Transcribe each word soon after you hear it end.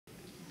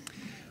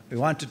We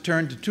want to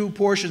turn to two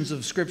portions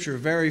of Scripture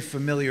very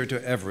familiar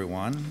to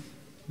everyone.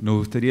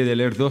 Nos gustaría de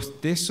leer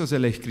dos textos de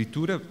la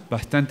Escritura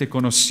bastante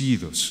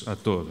conocidos a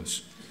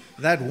todos.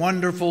 That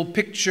wonderful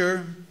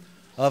picture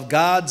of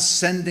God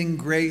sending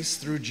grace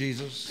through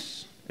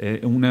Jesus.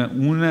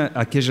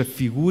 Aquella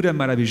figura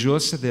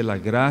maravillosa de la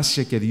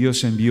gracia que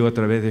Dios envió a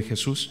través de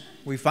Jesús.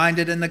 We find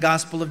it in the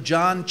Gospel of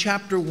John,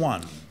 chapter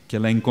 1. Que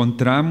la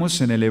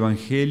encontramos en el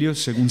Evangelio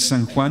según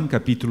San Juan,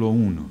 capítulo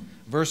 1.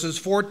 Verses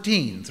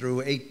 14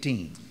 through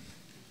 18.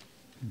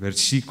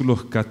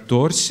 Versículos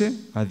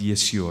 14 a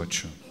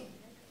 18.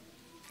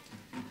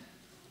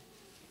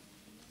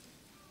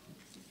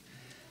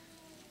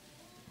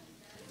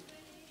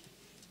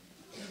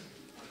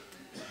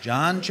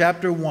 John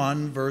chapter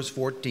 1, verse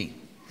 14.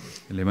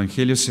 El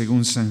Evangelio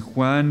según San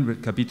Juan,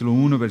 capítulo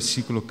 1,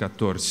 versículo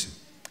 14.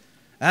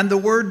 And the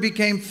Word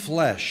became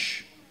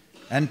flesh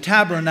and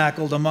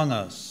tabernacled among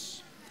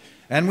us.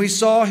 And we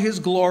saw His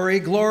glory,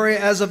 glory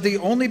as of the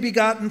only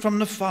begotten from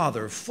the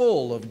Father,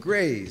 full of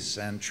grace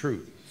and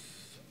truth.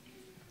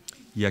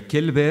 Y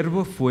aquel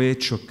verbo fue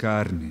hecho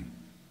carne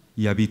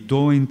y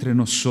habitó entre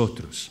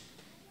nosotros,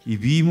 y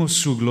vimos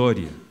su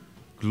gloria,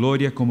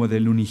 gloria como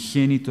del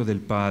unigénito del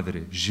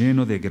Padre,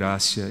 lleno de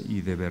gracia y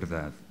de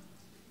verdad.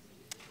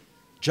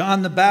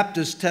 John the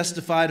Baptist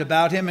testified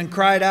about him and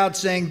cried out,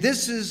 saying,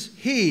 This is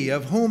he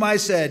of whom I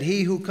said,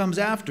 He who comes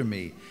after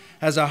me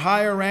has a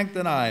higher rank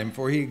than I am,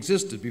 for he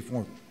existed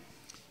before me.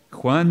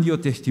 Juan dio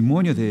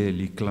testimonio de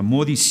él y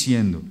clamó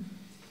diciendo,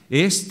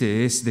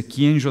 Este es de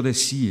quien yo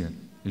decía,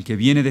 el que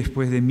viene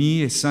después de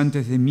mí es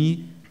antes de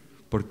mí,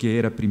 porque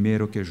era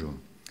primero que yo.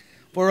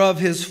 For of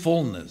his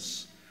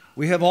fullness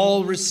we have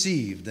all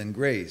received, and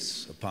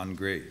grace upon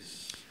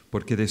grace.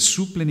 Porque de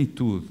su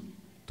plenitud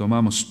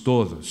tomamos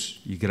todos,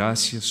 y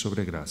gracia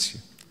sobre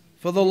gracia.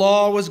 For the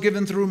law was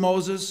given through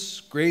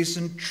Moses, grace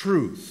and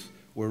truth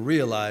were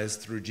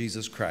realized through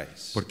Jesus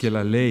Christ. Porque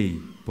la ley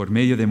por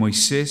medio de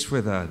Moisés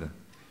fue dada,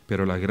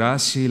 pero la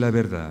gracia y la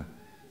verdad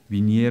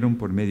vinieron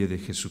por medio de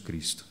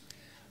Jesucristo.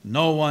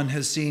 No one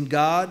has seen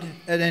God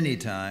at any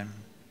time.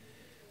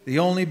 The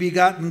only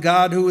begotten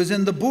God who is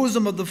in the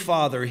bosom of the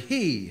Father,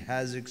 He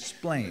has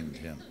explained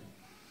Him.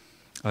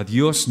 A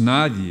Dios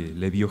nadie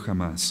le vio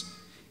jamás.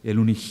 El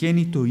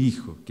unigénito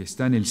Hijo que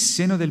está en el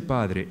seno del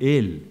Padre,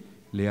 Él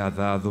le ha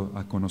dado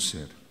a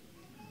conocer.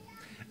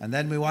 And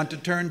then we want to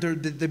turn to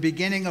the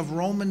beginning of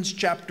Romans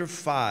chapter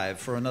 5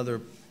 for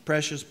another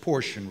precious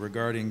portion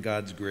regarding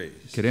God's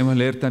grace. Queremos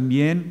leer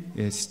también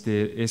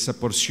esa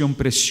porción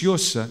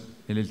preciosa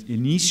en el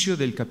inicio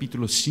del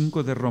capítulo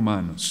 5 de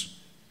Romanos.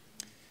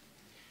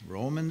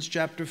 Romans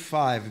chapter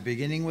 5,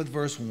 beginning with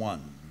verse 1.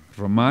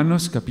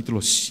 Romanos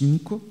capítulo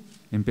 5,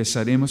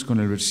 empezaremos con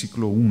el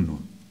versículo 1.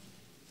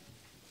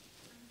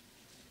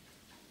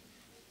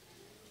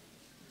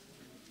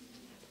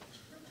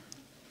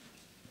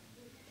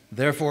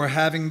 Therefore,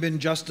 having been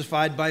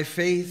justified by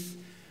faith,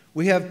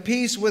 we have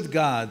peace with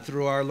God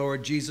through our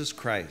Lord Jesus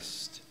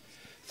Christ,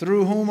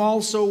 through whom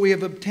also we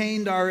have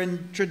obtained our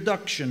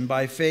introduction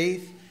by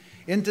faith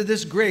into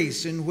this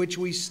grace in which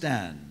we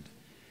stand,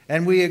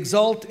 and we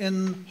exult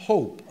in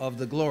hope of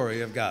the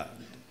glory of God.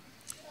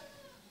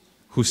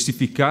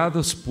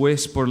 Justificados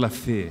pues por la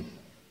fe,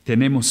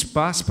 tenemos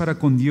paz para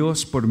con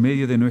Dios por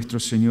medio de nuestro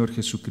Señor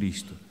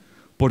Jesucristo,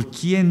 por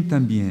quien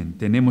también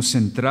tenemos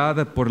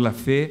entrada por la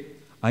fe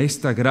a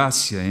esta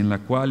gracia en la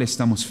cual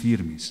estamos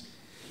firmes,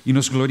 y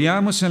nos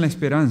gloriamos en la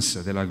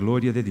esperanza de la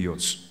gloria de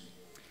Dios.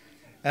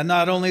 And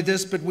not only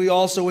this, but we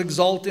also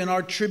exult in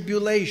our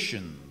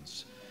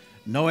tribulations,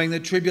 knowing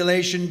that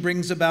tribulation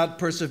brings about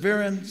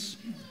perseverance,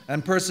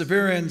 and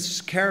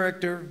perseverance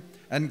character,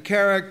 and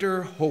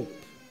character hope.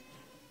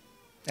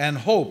 And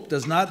hope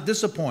does not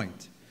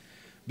disappoint,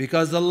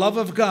 because the love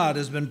of God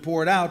has been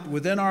poured out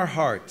within our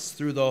hearts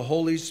through the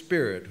Holy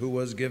Spirit who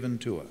was given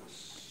to us.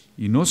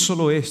 Y no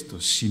solo esto,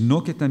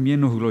 sino que también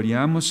nos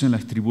gloriamos en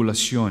las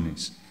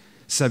tribulaciones,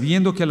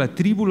 sabiendo que la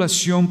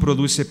tribulación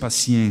produce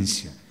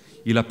paciencia,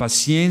 y la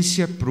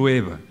paciencia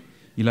prueba,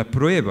 y la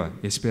prueba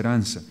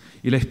esperanza,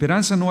 y la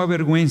esperanza no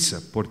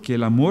avergüenza, porque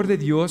el amor de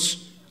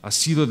Dios ha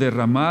sido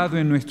derramado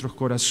en nuestros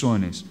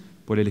corazones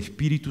por el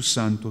Espíritu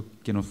Santo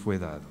que nos fue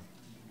dado.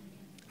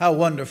 How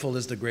wonderful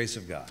is the grace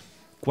of God.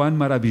 Cuán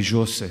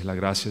maravillosa es la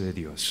gracia de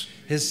Dios.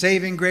 His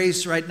saving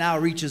grace right now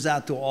reaches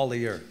out to all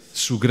the earth.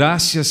 Su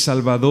gracia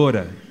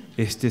salvadora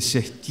se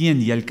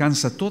extiende y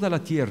alcanza toda la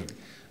tierra.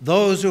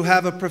 Those who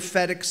have a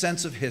prophetic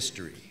sense of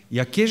history, Y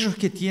aquellos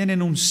que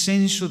tienen un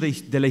senso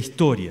de la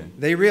historia,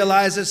 they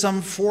realize that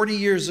some 40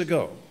 years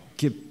ago,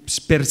 que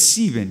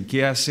perciben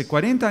que hace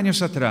 40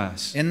 años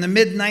atrás, in the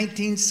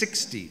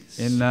mid-1960s,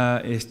 en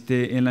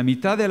la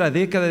mitad de la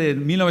década de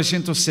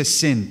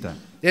 1960,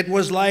 it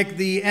was like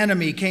the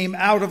enemy came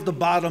out of the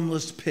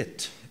bottomless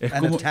pit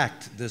and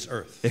attacked this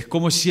earth. es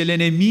como si el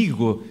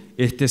enemigo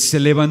se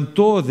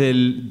levantó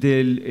del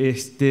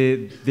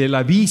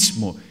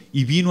abismo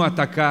y vino a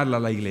atacarla a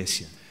la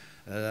iglesia.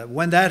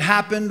 When that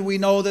happened, we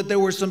know that there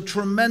were some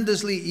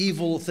tremendously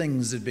evil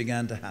things that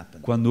began to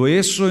happen. Cuando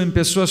eso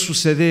empezó a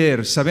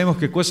suceder, sabemos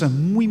que cosas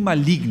muy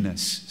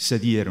malignas se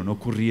dieron,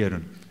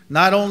 ocurrieron.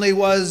 Not only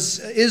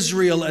was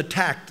Israel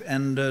attacked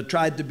and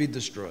tried to be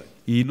destroyed,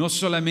 Y no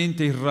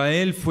solamente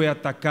Israel fue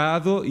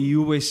atacado y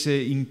hubo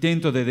ese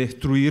intento de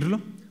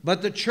destruirlo,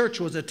 but the church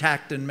was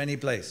attacked in many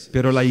places.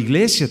 pero la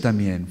iglesia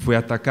también fue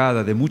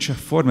atacada de muchas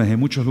formas, en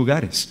muchos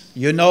lugares.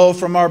 You know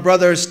from our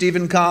brothers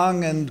Stephen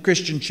Kong and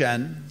Christian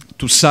Chen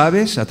Tú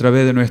sabes, a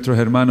través de nuestros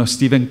hermanos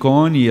Stephen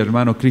Cohn y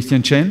hermano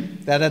Christian Chen,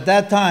 that at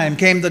that time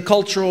came the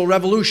Cultural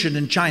Revolution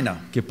in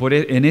China. que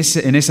en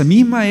esa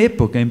misma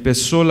época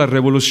empezó la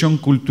revolución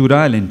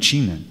cultural en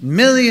China.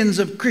 Millions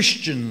of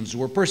Christians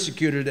were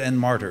persecuted and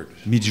martyred.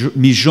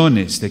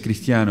 Millones de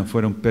cristianos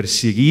fueron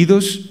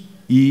perseguidos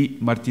y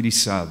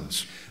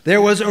martirizados. There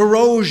was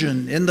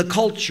erosion in the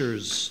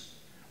cultures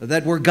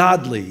that were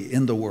godly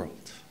in the world.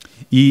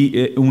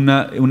 Y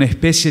una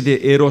especie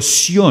de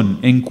erosión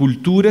en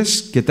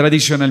culturas que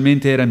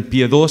tradicionalmente eran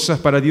piadosas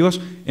para Dios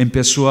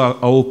empezó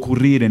a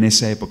ocurrir en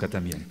esa época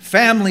también.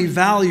 Family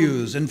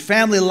values and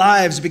family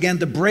lives began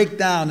to break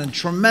down and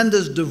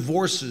tremendous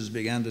divorces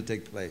began to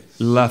take place.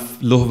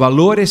 Los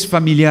valores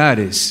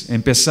familiares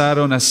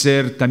empezaron a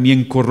ser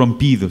también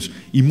corrompidos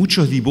y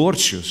muchos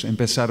divorcios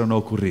empezaron a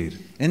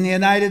ocurrir. In the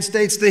United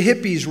States, the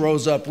hippies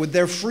rose up with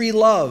their free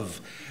love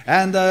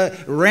and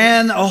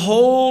ran a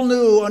whole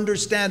new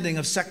understanding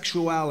of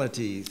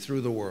sexuality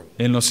through the world.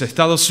 En los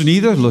Estados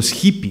Unidos los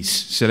hippies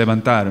se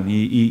levantaron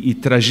y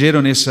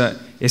trajeron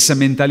esa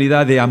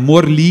mentalidad de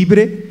amor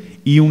libre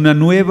y una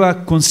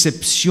nueva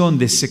concepción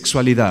de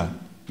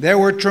sexualidad. There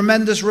were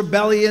tremendous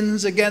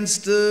rebellions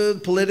against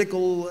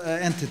political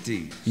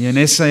entities. Y en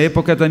esa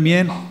época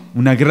también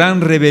una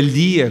gran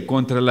rebeldía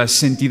contra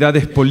las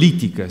entidades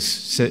políticas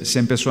se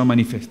empezó a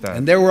manifestar.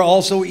 And there were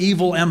also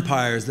evil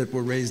empires that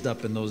were raised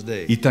up in those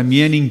days. Y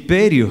también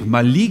imperios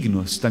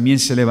malignos también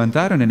se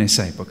levantaron en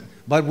esa época.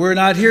 But we're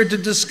not here to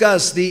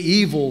discuss the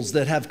evils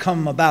that have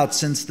come about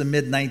since the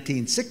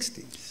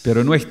mid-1960s.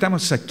 Pero no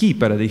estamos aquí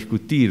para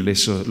discutir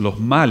los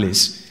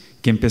males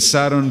que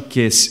empezaron,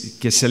 que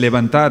se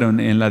levantaron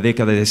en la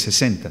década de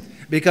 60.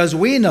 Because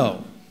we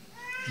know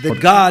that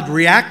God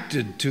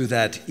reacted to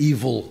that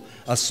evil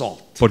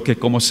assault. Porque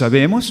como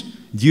sabemos,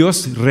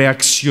 Dios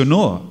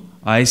reaccionó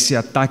a ese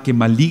ataque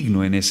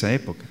maligno en esa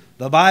época.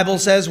 The Bible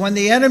says when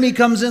the enemy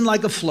comes in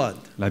like a flood,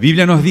 La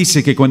Biblia nos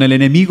dice que cuando el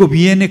enemigo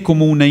viene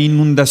como una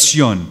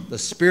inundación, the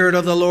Spirit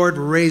of the Lord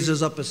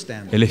raises up a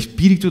standard. el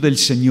Espíritu del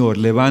Señor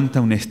levanta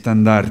un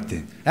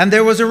estandarte. And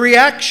there was a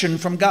reaction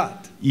from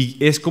God. Y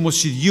es como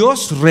si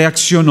Dios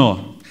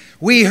reaccionó.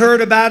 We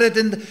heard about it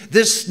in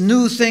this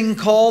new thing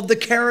called the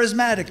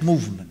charismatic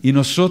movement. Y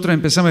nosotros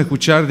empezamos a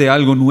escuchar de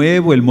algo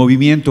nuevo, el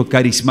movimiento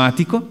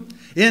carismático.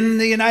 In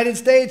the United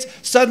States,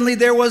 suddenly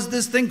there was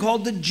this thing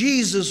called the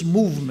Jesus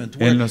movement,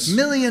 where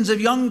millions of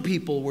young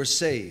people were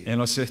saved. En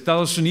los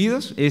Estados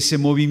Unidos, ese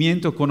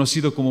movimiento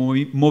conocido como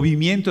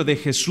movimiento de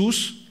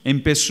Jesús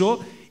empezó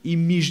y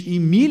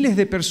miles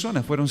de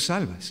personas fueron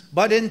salvas.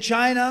 But in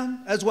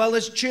China, as well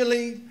as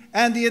Chile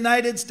and the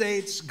United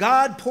States,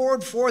 God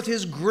poured forth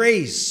His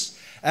grace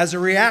as a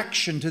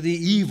reaction to the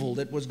evil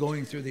that was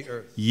going through the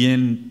earth. Y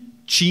en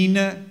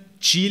China,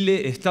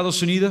 Chile,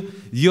 Estados Unidos,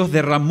 Dios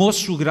derramó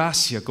su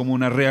gracia como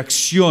una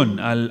reacción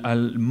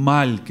al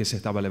mal que se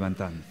estaba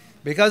levantando.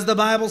 Because the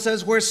Bible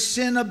says where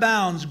sin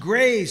abounds,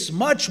 grace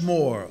much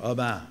more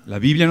abounds. La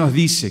Biblia nos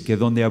dice que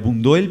donde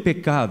abundó el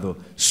pecado,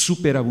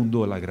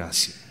 superabundó la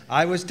gracia.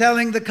 I was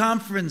telling the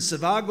conference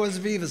of Aguas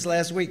Vivas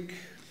last week.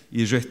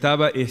 Y yo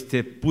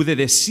pude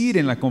decir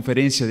en la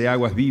conferencia de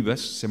Aguas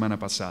Vivas semana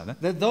pasada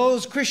that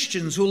those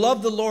Christians who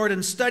love the Lord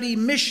and study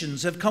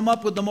missions have come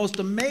up with the most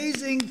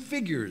amazing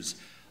figures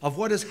of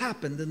what has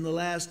happened in the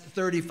last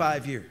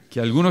 35 years.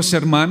 que algunos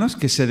hermanos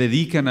que se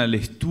dedican al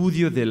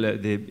estudio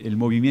del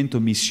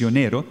movimiento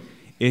misionero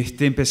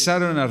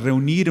empezaron a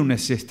reunir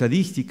unas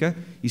estadísticas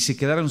y se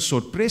quedaron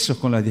sorpresos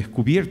con las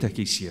descubiertas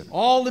que hicieron.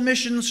 All the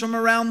missions from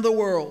around the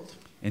world.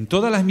 En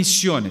todas las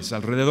misiones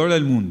alrededor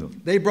del mundo,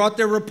 They brought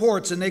their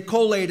reports and they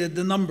collated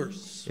the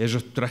numbers.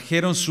 ellos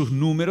trajeron sus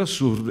números,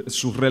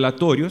 sus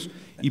relatorios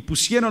y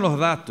pusieron los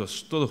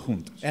datos todos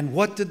juntos. And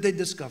what did they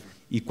discover?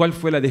 ¿Y cuál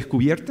fue la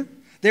descubierta?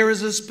 There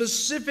is a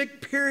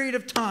specific period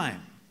of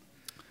time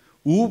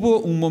Hubo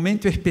un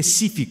momento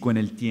específico en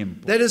el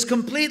tiempo that is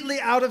completely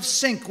out of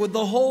sync with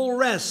the whole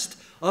rest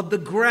of the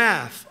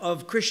graph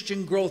of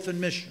Christian growth and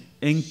mission.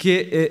 en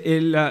que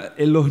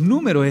los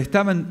números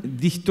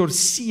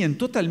distorcían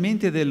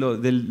totalmente de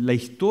la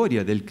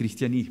historia del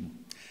cristianismo.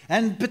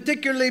 And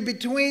particularly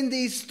between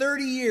these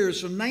 30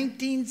 years, from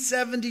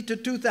 1970 to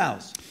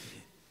 2000,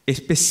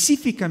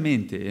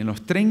 Específicamente en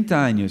los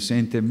 30 años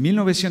entre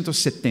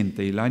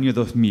 1970 y el año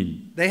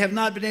 2000, they have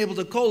not been able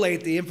to collate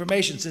the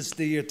information since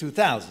the year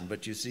 2000,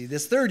 but you see,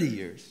 this 30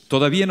 years,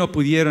 todavía no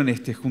pudieron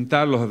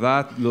juntar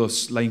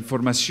la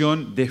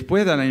información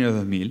después del año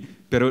 2000,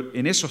 pero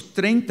en esos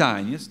 30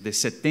 años, de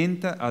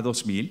 70 a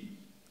 2000,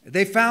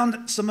 They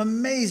found some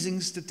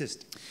amazing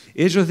statistics.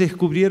 Ellos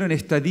descubrieron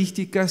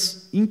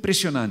estadísticas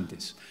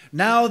impresionantes.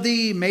 Now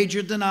the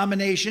major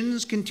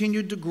denominations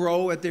continued to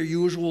grow at their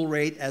usual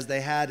rate as they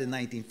had in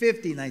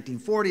 1950,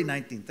 1940,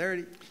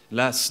 1930.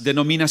 Las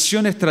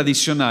denominaciones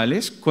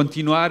tradicionales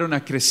continuaron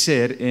a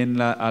crecer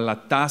a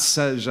la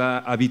tasa ya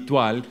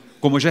habitual,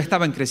 como ya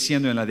estaban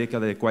creciendo en la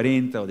década de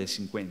 40 o de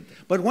 50.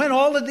 But when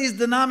all of these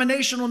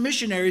denominational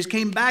missionaries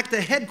came back to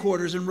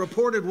headquarters and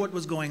reported what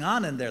was going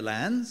on in their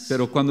lands,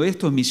 Pero cuando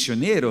estos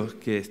misioneros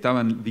que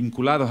estaban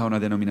vinculados a una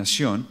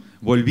denominación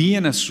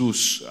volvían a su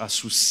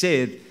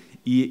sed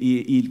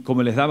y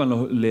como le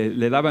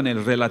daban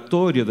el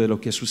relatorio de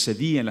lo que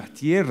sucedía en las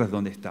tierras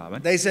donde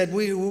estaban, they said,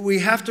 we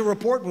have to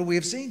report what we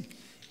have seen.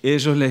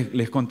 ellos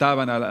les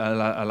contaban a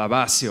la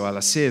base o a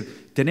la sed,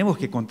 tenemos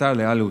que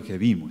contarle algo que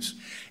vimos.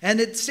 And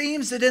it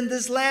seems that in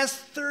this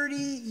last 30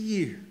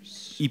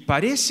 years, Y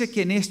parece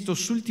que en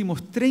estos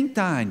últimos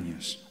 30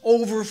 años,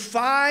 over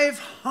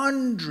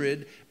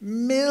 500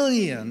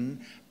 million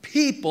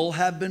people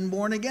have been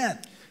born again.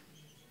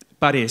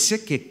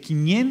 parece que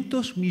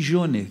 500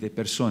 millones de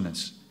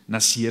personas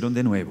nacieron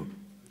de nuevo.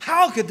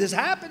 How could this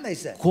happen, they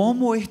said.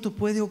 ¿Cómo esto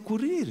puede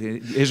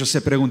ocurrir? Ellos se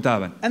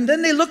preguntaban. And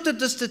then they looked at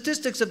the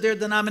statistics of their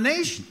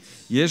denomination,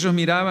 Y ellos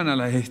miraban a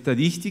las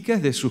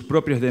estadísticas de sus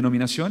propias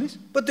denominaciones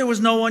but there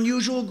was no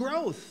unusual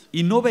growth.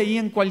 y no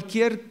veían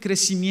cualquier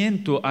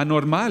crecimiento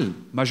anormal,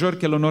 mayor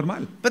que lo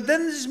normal. But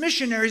then these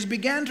missionaries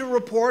began to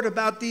report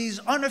about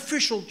these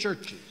unofficial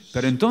churches.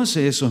 Pero entonces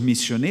esos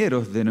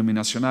misioneros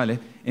denominacionales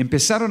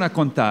empezaron a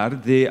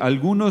contar de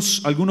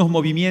algunos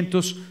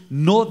movimientos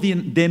no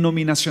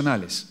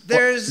denominacionales,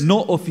 no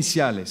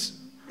oficiales.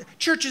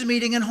 Churches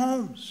meeting in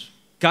homes.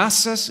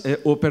 Casas,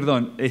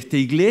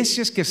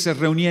 iglesias que se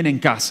reunían en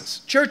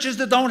casas. Churches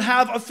that don't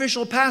have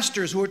official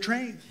pastors who are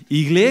trained.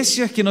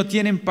 Iglesias que no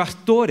tienen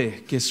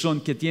pastores,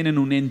 que tienen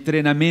un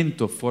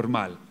entrenamiento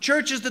formal.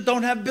 Churches that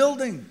don't have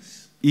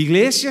buildings.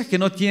 Iglesias que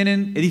no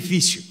tienen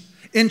edificio.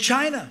 In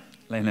China,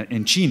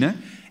 En China,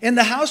 in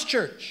the house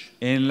church,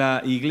 en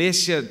la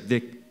iglesia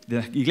de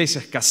las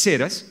iglesias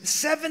caseras,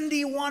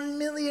 71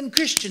 million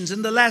Christians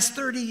in the last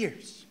 30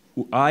 years.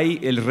 hay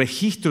el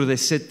registro de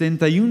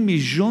 71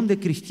 millones de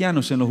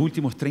cristianos en los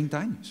últimos 30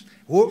 años.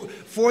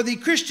 For the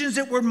Christians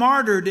that were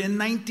martyred in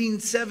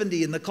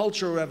 1970 in the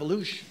Cultural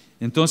Revolution.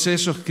 Entonces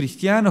esos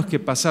cristianos que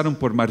pasaron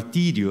por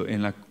martirio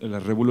en la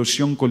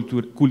revolución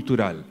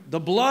cultural, The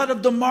blood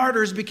of the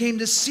martyrs became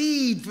the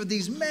seed for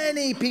these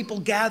many people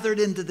gathered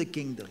into the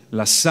kingdom.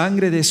 la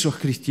sangre de esos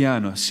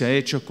cristianos se ha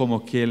hecho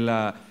como que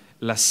la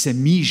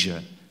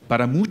semilla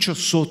para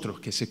muchos otros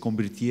que se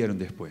convirtieron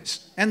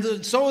después. And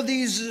so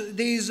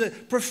these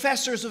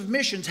professors of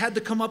missions had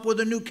to come up with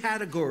a new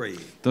category.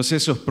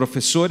 Entonces esos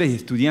profesores y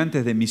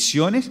estudiantes de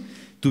misiones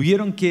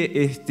tuvieron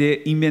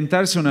que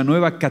inventarse una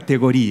nueva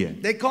categoría.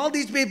 They called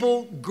these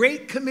people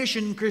Great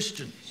Commission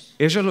Christians.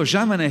 Ellos lo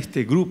llaman a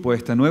este grupo, a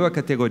esta nueva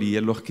categoría,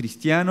 los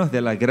cristianos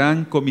de la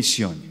Gran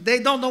Comisión. They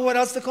don't know what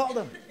else to call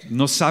them.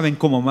 No saben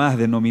cómo más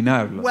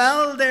denominarlos.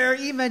 Well, they're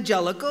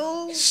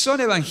evangelical, Son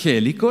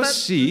evangélicos, but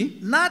sí,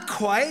 not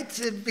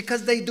quite,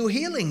 because they do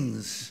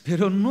healings.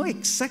 pero no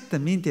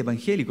exactamente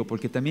evangélicos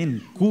porque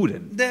también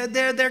curan.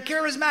 They're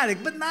charismatic,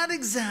 but not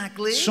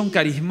exactly. Son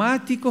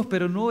carismáticos,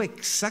 pero no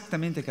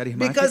exactamente Because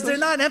carismáticos. they're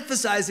not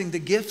emphasizing the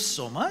gifts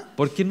so much.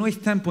 Porque no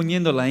están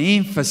poniendo la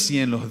énfasis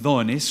en los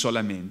dones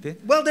solamente.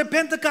 Well, they're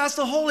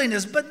Pentecostal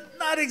holiness, but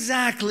not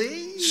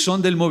exactly.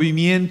 Son del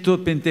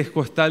movimiento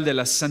pentecostal de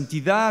la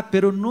santidad,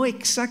 pero no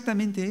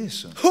exactamente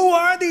eso. Who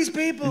are these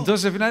people?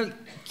 Entonces al final,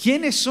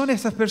 ¿quiénes son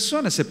estas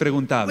personas? Se We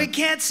preguntaban.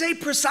 can't say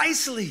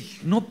precisely.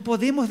 No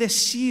podemos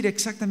decir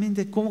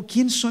exactamente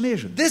quién son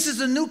ellos. This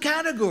is a new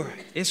category.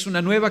 Es una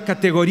nueva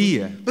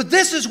categoría, But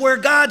this is where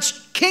God's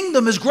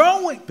kingdom is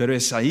growing. pero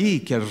es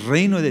ahí que el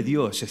reino de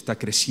Dios está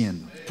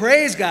creciendo.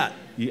 Praise God.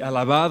 Y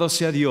alabado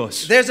sea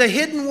Dios. There's a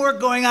hidden work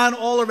going on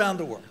all around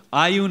the world.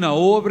 Hay una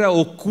obra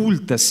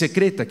oculta,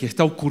 secreta, que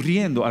está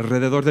ocurriendo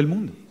alrededor del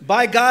mundo.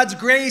 By God's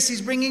grace,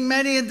 He's bringing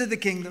many into the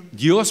kingdom.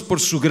 Dios, por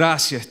su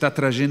gracia, está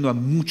trayendo a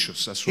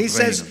muchos a su He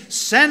says, reino.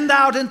 send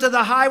out into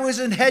the highways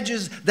and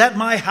hedges that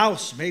my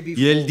house may be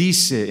Y Él full.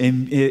 dice,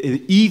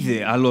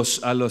 ide a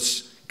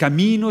los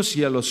caminos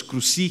y a los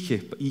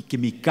crucijes y que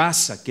mi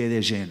casa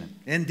quede llena.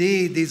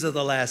 Indeed, these are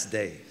the last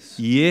days.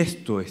 Y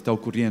esto está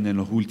ocurriendo en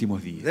los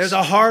últimos There's días.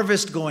 a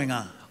harvest going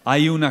on.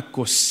 Hay una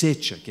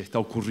cosecha que está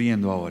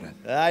ocurriendo ahora.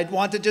 I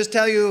want to just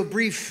tell you a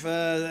brief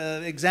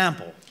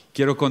example.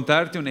 Quiero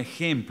contarte un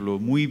ejemplo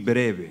muy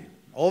breve.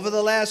 Over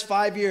the last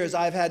 5 years,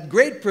 I've had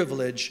great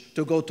privilege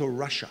to go to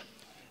Russia.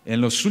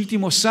 En los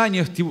últimos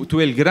años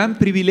tuve el gran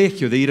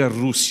privilegio de ir a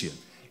Rusia.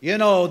 You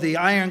know, the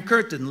Iron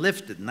Curtain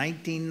lifted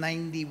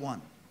 1991.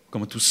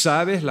 Como tú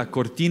sabes, la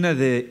cortina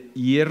de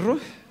hierro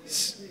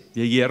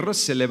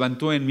se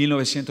levantó en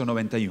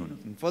 1991.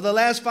 For the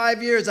last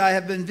 5 years, I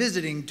have been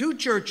visiting 2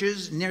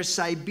 churches near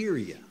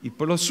Siberia. Y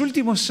por los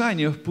últimos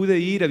años pude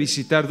ir a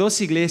visitar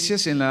 2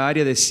 iglesias en la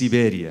área de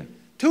Siberia.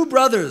 2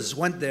 brothers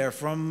went there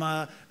from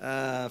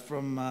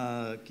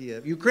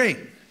Kiev, Ukraine.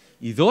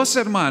 Y dos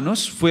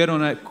hermanos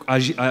fueron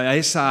a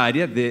esa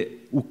área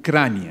de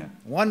Ucrania.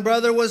 One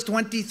brother was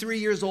 23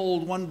 years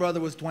old, one brother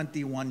was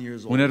 21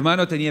 years Un old.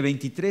 hermano tenía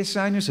 23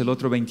 años, el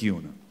otro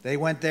 21. They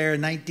went there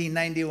in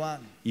 1991.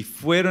 Y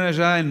fueron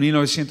allá en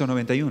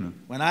 1991.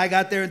 When I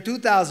got there in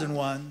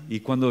 2001, Y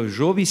cuando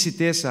yo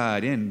visité esa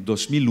área en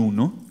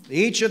 2001,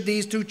 each of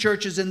these two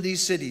churches in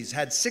these cities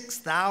had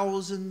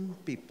 6,000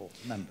 people,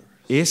 members.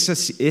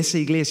 esa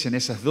iglesia en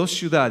esas dos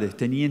ciudades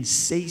tenían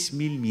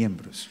 6,000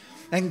 miembros.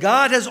 And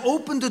God has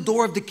opened the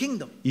door of the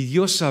kingdom. Y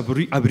Dios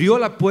abrió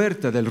la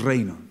puerta del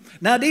reino.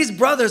 Now these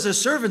brothers are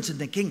servants in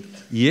the kingdom.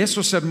 Y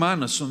esos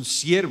hermanos son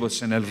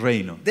siervos en el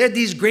reino. They're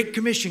these Great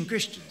Commission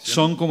Christians.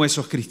 Son como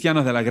esos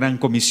cristianos de la Gran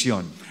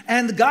Comisión.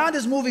 And God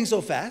is moving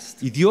so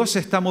fast, Y Dios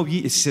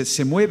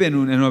se mueve en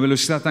una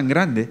velocidad tan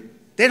grande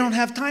they don't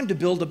have time to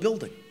build a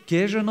building.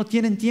 que ellos no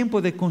tienen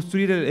tiempo de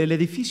construir el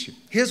edificio.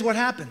 Here's what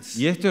happens.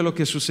 Y esto es lo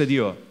que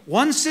sucedió.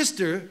 One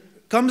sister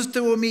comes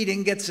to a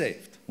meeting, gets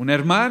saved. Una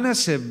hermana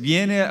se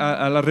viene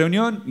a la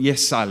reunión y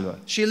es salva.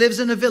 She lives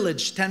in a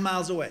village 10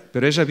 miles away.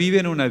 Pero ella vive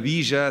en una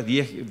villa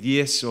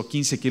 10 o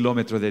 15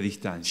 kilómetros de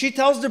distancia. She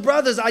tells the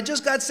brothers, I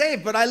just got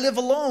saved, but I live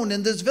alone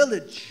in this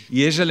village.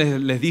 Y ella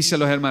les dice a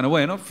los hermanos,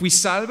 bueno, fui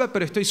salva,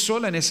 pero estoy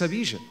sola en esa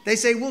villa. They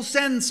say, we'll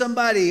send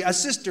somebody, a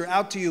sister,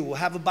 out to you.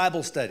 We'll have a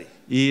Bible study.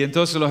 Y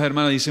entonces los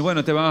hermanos dicen,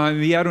 bueno, te vamos a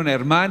enviar una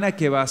hermana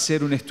que va a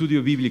hacer un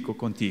estudio bíblico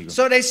contigo.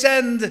 So they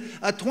send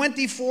a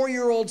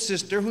 24-year-old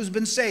sister who's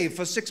been saved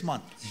for 6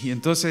 months. Y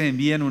entonces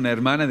envían una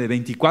hermana de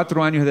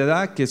 24 años de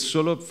edad que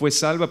solo fue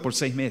salva por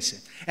 6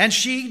 meses. And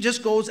she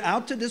just goes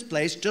out to this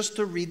place just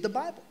to read the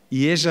Bible.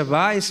 Y ella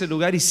va a ese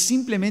lugar y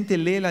simplemente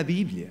lee la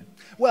Biblia.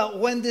 Well,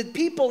 when the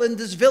people in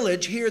this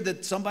village hear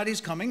that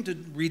somebody's coming to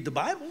read the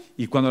Bible,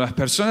 Y cuando las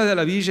personas de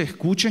la villa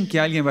escuchan que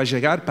alguien va a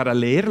llegar para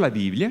leer la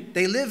Biblia,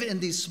 they live in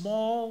these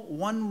small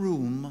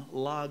one-room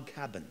log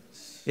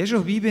cabins.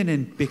 ellos viven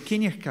en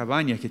pequeñas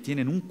cabañas que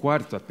tienen un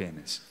cuarto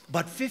apenas.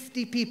 But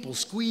 50 people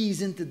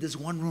squeeze into this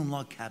one-room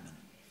log cabin.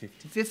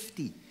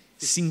 50.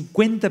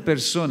 50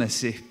 personas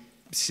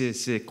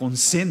se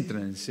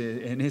concentran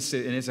en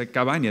esa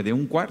cabaña de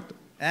un cuarto.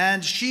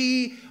 And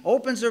she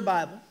opens her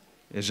Bible.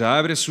 Ella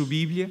abre su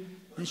Biblia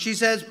And she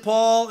says,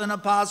 Paul, an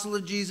apostle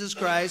of Jesus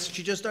Christ.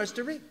 She just starts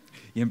to read.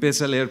 y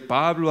empieza a leer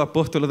Pablo,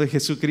 apóstolo de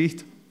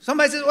Jesucristo.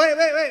 Somebody says,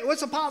 wait,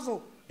 what's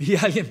apostle? Y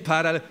alguien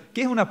para,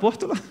 ¿qué es un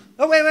apóstolo?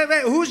 Oh, wait,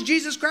 who's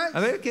Jesus Christ? A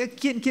ver,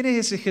 ¿quién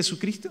es ese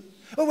Jesucristo?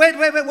 Oh, wait,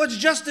 what's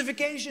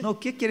justification? No,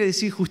 ¿qué quiere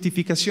decir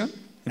justificación?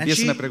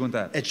 Empiezan a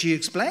preguntar. And she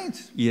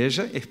explains. Y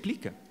ella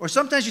explica. Or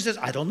sometimes she says,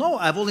 I don't know,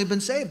 I've only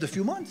been saved a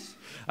few months.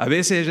 A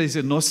veces ella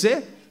dice, no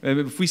sé,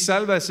 fui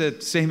salva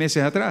hace 6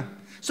 meses atrás.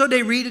 So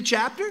they read a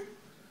chapter.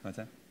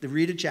 They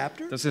read a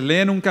chapter. Entonces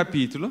leen un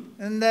capítulo,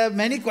 And there are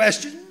many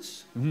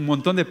questions. un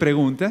montón de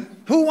preguntas,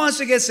 Who wants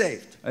to get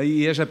saved?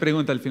 y ella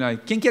pregunta al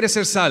final, ¿quién quiere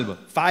ser salvo?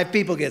 5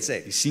 people get Y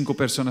saved. 5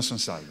 personas son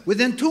salvas.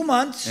 Within 2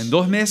 months, En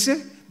 2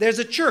 meses there's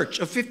a church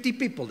of 50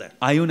 people there.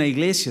 hay una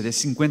iglesia de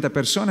 50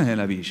 personas en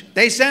la villa.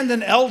 They send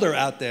an elder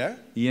out there.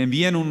 Y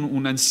envían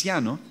un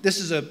anciano, This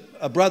is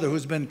a brother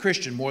who's been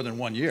Christian more than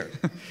 1 year.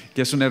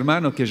 que es un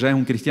hermano que ya es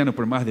un cristiano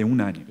por más de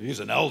 1 año. He's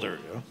an elder,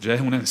 you know. Ya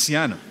es un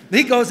anciano.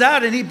 He goes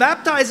out and he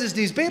baptizes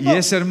these Y people.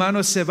 ese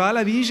hermano se va a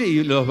la villa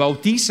y los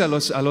bautiza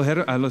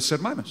a los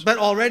hermanos. But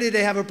already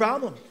they have a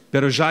problem.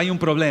 Pero ya hay un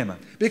problema.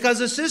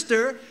 Because a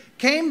sister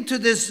came to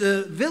this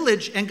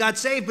village and got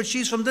saved, but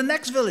she's from the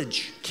next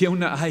village. Que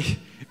hay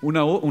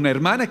una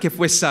hermana que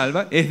fue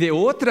salva es de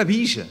otra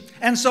villa.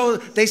 And so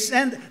they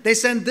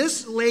send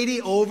this lady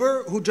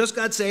over who just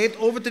got saved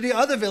over to the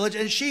other village,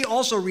 and she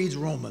also reads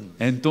Romans.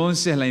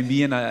 Entonces la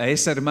envían a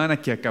esa hermana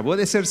que acabó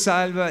de ser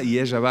salva y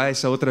ella va a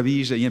esa otra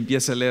villa y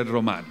empieza a leer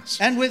Romanos.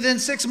 And within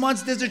 6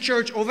 months, there's a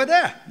church over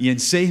there. Y en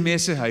 6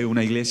 meses hay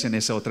una iglesia en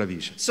esa otra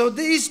villa. So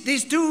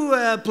these two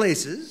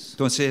places,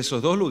 Entonces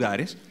esos dos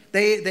lugares,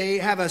 they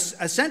have a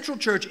central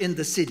church in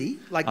the city,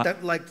 like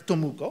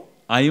Temuco.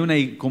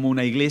 hay como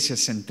una iglesia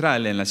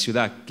central en la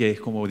ciudad que es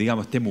como,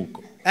 digamos,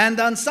 Temuco. And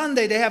on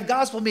Sunday, they have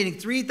gospel meeting.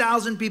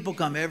 3,000 people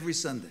come every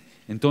Sunday.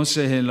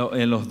 Entonces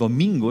en los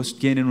domingos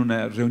tienen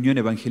una reunión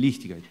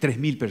evangelística,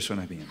 3,000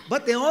 personas vienen.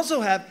 But they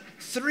also have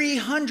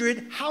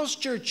 300 house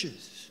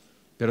churches.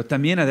 Pero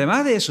también,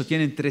 además de eso,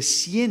 tienen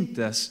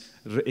 300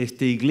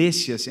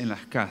 iglesias en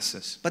las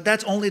casas. But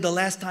that's only the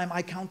last time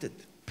I counted.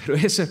 Pero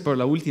esa es por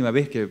la última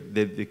vez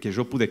que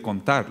yo pude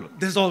contarlo.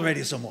 There's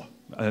already some more.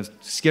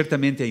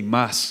 Ciertamente hay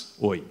más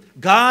hoy.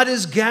 God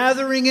is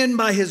gathering in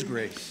by His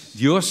grace.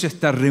 Dios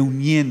está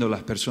reuniendo a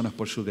las personas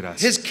por su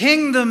gracia. His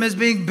kingdom is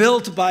being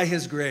built by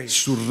His grace.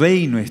 Su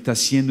reino está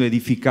siendo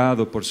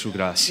edificado por su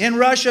gracia. In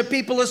Russia,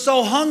 people are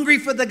so hungry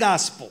for the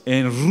gospel.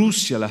 En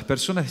Rusia las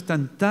personas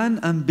están tan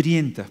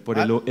hambrientas por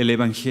el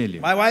evangelio.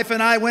 My wife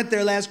and I went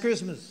there last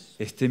Christmas.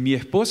 Mi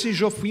esposa y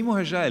yo fuimos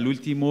allá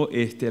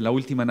la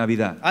última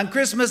Navidad. On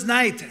Christmas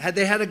night,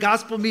 they had a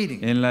gospel meeting.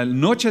 En la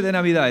noche de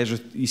Navidad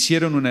ellos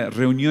hicieron una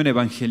reunión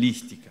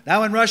evangelística.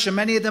 Now in Russia,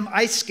 many of them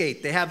ice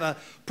skate. They have a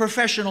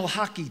professional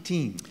hockey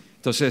team.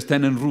 Entonces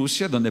están en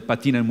Rusia donde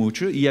patinan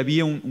mucho y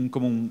había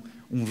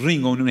un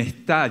ring o un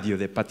estadio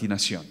de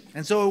patinación.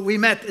 And so we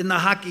met in the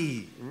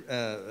hockey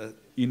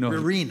Y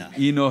arena.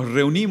 nos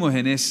reunimos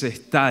en ese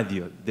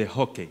estadio de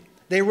hockey.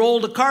 They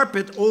rolled a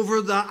carpet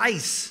over the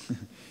ice.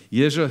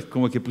 Y ellos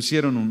como que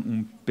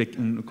pusieron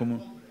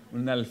como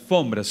una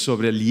alfombra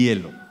sobre el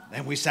hielo.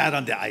 And we sat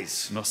on the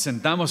ice. Nos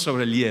sentamos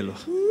sobre el hielo.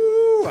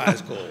 Ooh,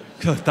 ice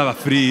cold. Estaba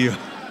frío.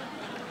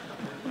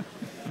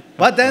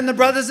 But then the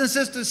brothers and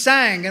sisters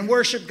sang and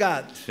worshiped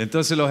God.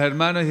 Entonces los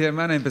hermanos y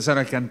hermanas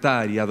empezaron a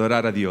cantar y a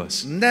adorar a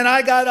Dios. And then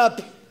I got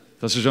up,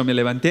 Entonces yo me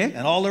levanté.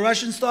 and all the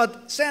Russians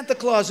thought Santa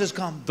Claus has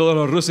come. Todos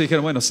los rusos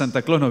dijeron, bueno,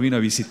 Santa Claus nos vino a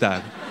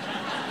visitar.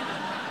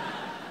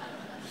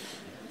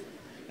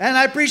 And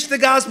I preached the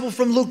gospel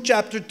from Luke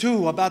chapter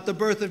 2 about the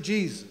birth of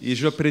Jesus. Y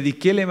yo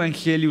prediqué el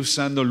evangelio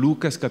usando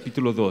Lucas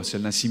capítulo 2,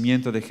 el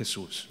nacimiento de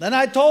Jesús. Then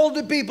I told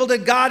the people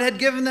that God had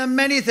given them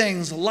many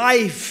things,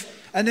 life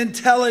and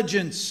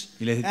intelligence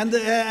and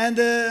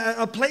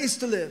a place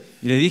to live.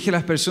 Y le dije a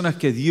las personas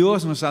que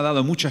Dios nos ha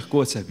dado muchas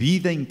cosas,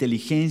 vida,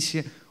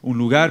 inteligencia, un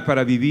lugar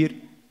para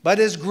vivir, But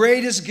his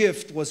greatest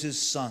gift was his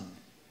son.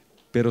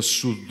 pero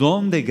su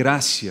don de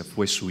gracia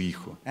fue su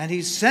Hijo. And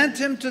he sent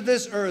him to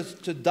this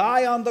earth to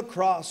die on the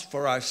cross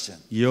for our sin.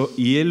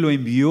 Y Él lo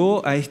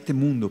envió a este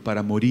mundo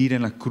para morir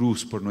en la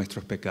cruz por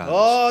nuestros pecados.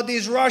 Oh,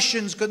 these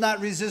Russians could not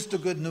resist the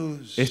good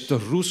news.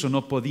 Estos rusos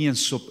no podían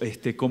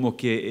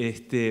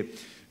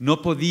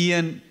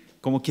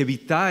como que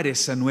evitar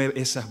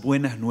esas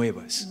buenas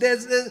nuevas.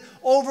 There's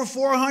over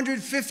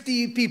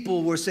 450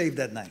 people were saved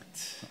that night.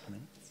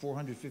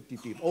 450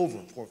 people, over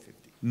 450.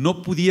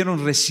 No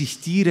pudieron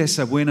resistir a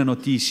esa buena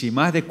noticia y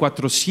más de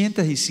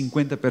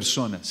 450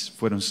 personas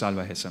fueron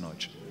salvas esa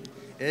noche.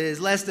 It is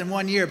less than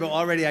 1 year, but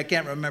already I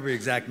can't remember the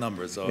exact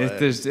number. So,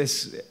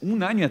 Es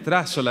un año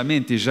atrás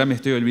solamente y ya me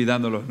estoy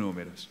olvidando los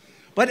números.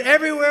 but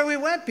everywhere we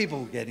went, people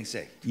were getting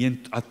saved. Y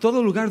a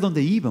todo lugar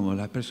donde íbamos,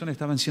 las personas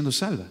estaban siendo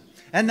salvas.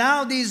 And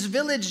now these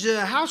village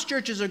house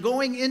churches are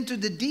going into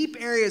the deep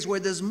areas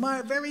where there's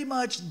very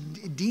much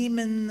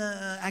demon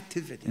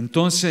activity.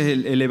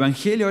 Entonces el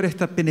evangelio ahora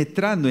está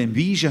penetrando en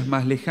villas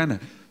más lejanas,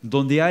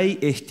 donde hay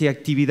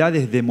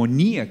actividades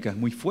demoníacas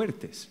muy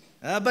fuertes.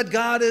 But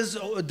God is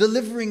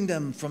delivering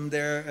them from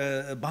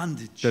their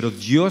bondage. Pero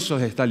Dios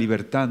los está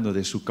libertando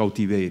de su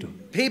cautiverio.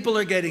 People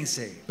are getting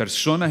saved.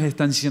 Personas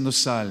están siendo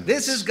salvas.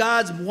 This is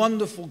God's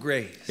wonderful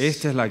grace.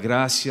 Esta es la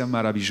gracia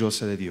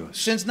maravillosa de Dios.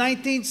 Since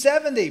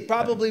 1970,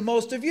 probably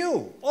most of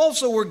you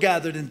also were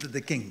gathered into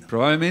the kingdom.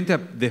 Probablemente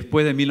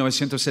después de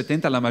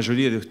 1970 la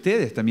mayoría de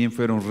ustedes también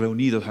fueron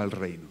reunidos al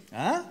reino.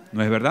 Huh?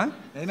 ¿No es verdad?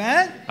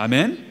 Amen?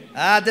 Amén.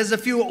 There's a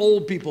few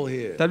old people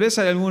here, Tal vez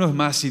hay algunos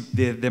más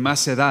de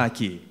más edad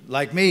aquí,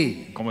 like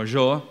me. como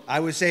yo. I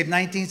was saved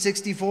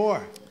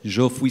 1964,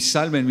 Yo fui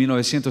salvo en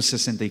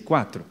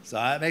 1964. so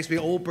that makes me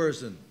an old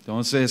person.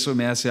 Entonces eso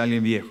me hace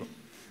alguien viejo.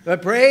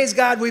 But praise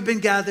God, we've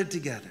been gathered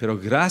together. Pero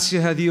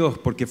gracias a Dios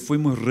porque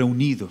fuimos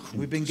reunidos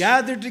We've been juntos.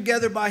 gathered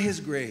together by His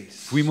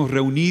grace. Fuimos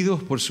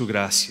reunidos por su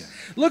gracia.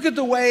 Look at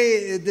the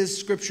way this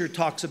scripture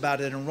talks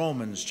about it in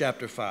Romans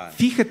chapter 5.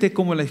 Fíjate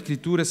cómo la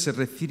Escritura se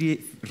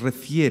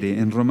refiere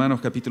en Romanos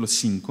capítulo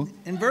 5,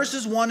 In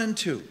verses 1 and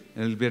 2.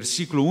 el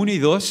versículo 1 y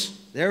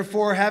 2.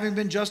 Therefore, having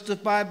been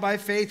justified by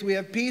faith, we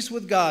have peace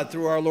with God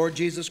through our Lord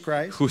Jesus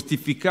Christ.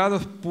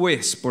 Justificados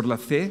pues por la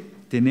fe,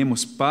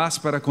 tenemos paz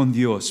para con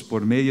Dios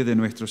por medio de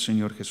nuestro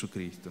Señor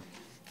Jesucristo,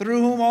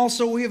 Through whom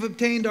also we have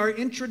obtained our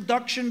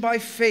introduction by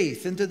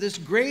faith into this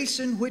grace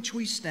in which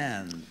we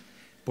stand.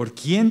 por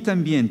quien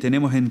también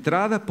tenemos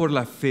entrada por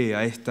la fe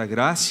a esta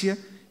gracia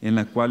en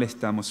la cual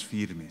estamos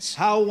firmes.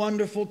 How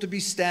wonderful to be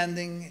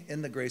standing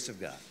in the grace of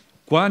God.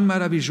 Cuán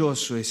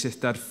maravilloso es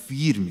estar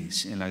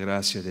firmes en la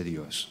gracia de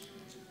Dios.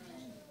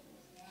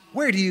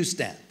 Where do you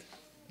stand?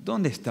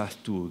 ¿Dónde estás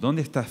tú?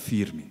 ¿Dónde estás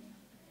firme?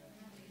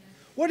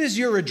 What is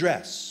your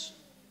address?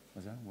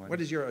 What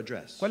is your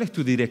address? ¿Cuál es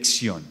tu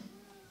dirección?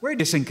 Where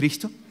do ¿Es en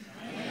Cristo?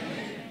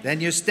 Then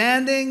you're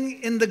standing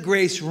in the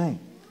grace room.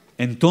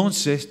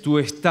 Entonces tú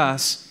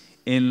estás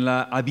en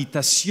la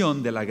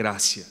habitación de la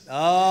gracia.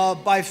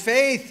 By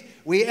faith,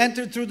 we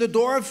entered through the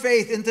door of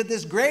faith into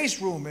this grace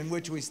room in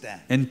which we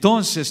stand.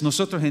 Entonces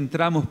nosotros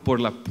entramos por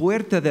la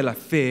puerta de la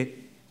fe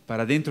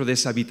para dentro de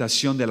esa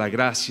habitación de la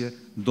gracia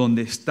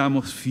donde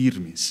estamos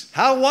firmes.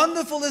 How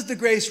wonderful is the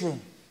grace room?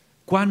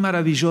 Cuán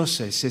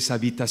maravillosa es esa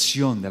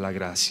habitación de la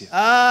gracia.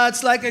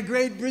 It's like a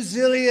great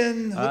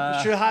Brazilian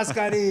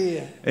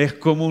churrascaria. Es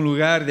como un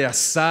lugar de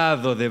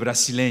asado de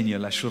brasileño,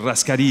 la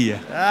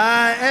churrascaría.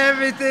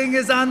 Everything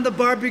is on the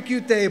barbecue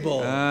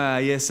table.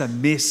 Y esa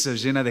mesa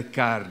llena de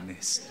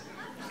carnes.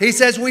 He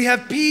says we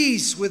have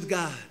peace with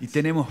God. Y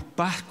tenemos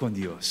paz con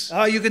Dios.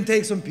 You can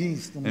take some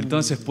peace.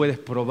 Entonces puedes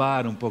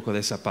probar un poco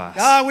de esa paz.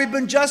 We've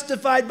been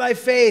justified by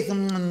faith.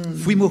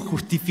 Fuimos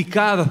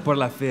justificados por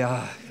la fe.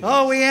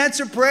 We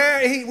answer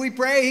prayer. We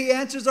pray. He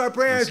answers our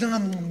prayers.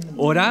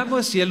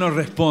 Oramos y Él nos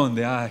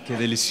responde. Qué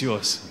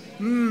delicioso.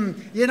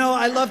 You know,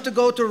 I love to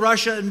go to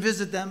Russia and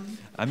visit them.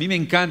 A mí me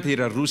encanta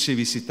ir a Rusia y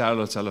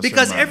visitarlos a los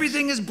Because hermanos.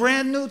 everything is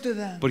brand new to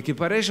them. Porque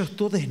para ellos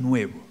todo es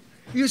nuevo.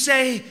 You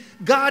say,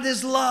 God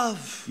is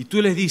love. Y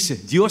tú les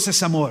dices, Dios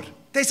es amor.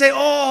 They say,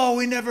 "Oh,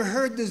 we never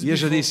heard this Y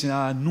ellos before."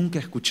 dicen, nunca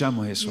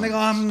escuchamos eso And they go,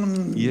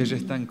 antes. Y ellos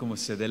están como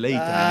se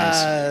deleitan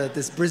en eso.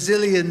 This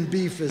Brazilian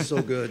beef is so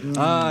good.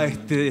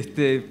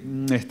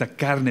 Esta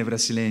carne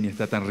brasileña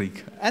está tan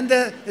rica. And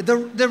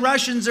the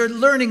Russians are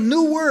learning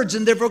new words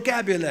in their Y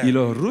vocabulary.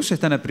 los rusos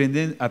están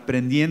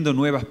aprendiendo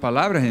nuevas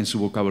palabras en su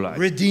vocabulario.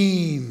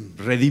 Redeemed,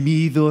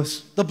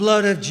 Redimidos, the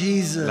blood of la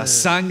Jesus,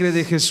 sangre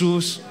de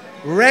Jesús,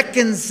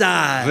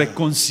 reconciled.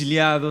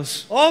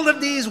 reconciliados. All of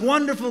these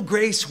wonderful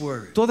grace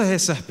words. Todas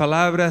esas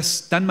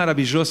palabras tan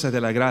maravillosas de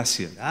la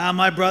gracia.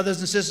 My brothers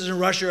and sisters in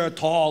Russia are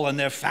tall and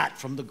they're fat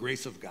from the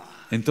grace of God.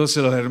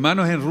 Entonces los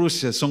hermanos en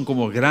Rusia son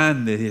como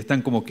grandes y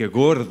están como que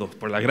gordos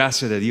por la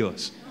gracia de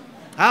Dios.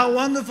 How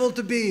wonderful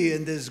to be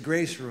in this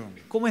grace room.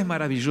 ¿Cómo es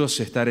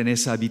maravilloso estar en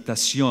esa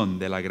habitación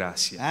de la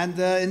gracia? And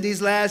in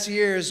these last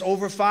years,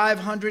 over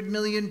 500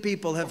 million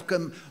people have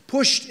come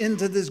pushed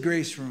into this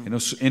grace room.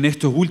 En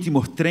estos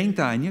últimos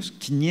 30 años,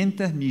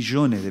 500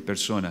 millones de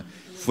personas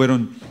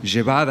fueron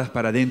llevadas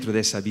para dentro de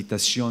esa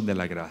habitación de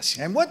la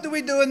gracia. And what do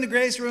we do in the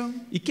grace room?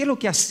 ¿Y qué es lo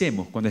que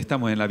hacemos cuando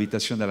estamos en la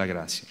habitación de la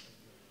gracia?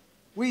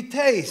 We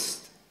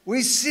taste,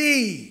 we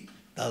see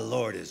the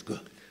Lord is good.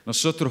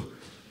 Nosotros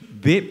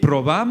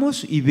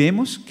probamos y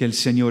vemos que el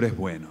Señor es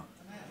bueno.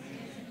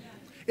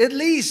 At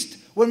least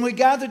when we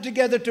gather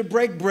together to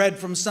break bread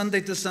from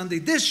Sunday to Sunday,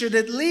 this should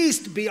at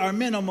least be our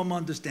minimum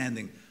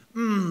understanding.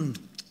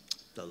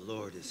 The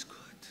Lord is good.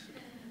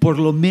 Por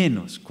lo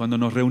menos cuando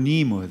nos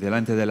reunimos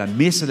delante de la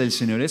mesa del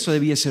Señor, eso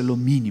debía ser lo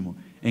mínimo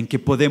en que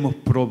podemos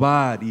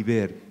probar y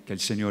ver que el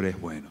Señor es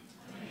bueno.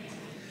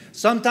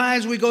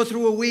 Sometimes we go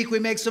through a week, we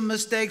make some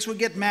mistakes, we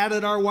get mad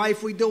at our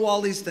wife, we do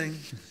all these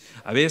things.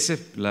 A veces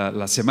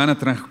la semana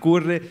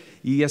transcurre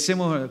y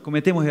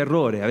cometemos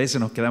errores. A veces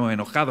nos quedamos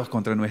enojados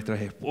contra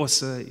nuestras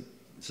esposas.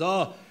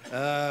 So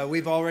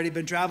we've already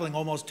been traveling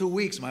almost 2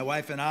 weeks, my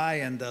wife and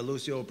I and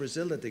Lucio and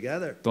Priscilla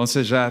together.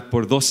 Entonces ya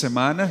por 2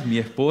 semanas, mi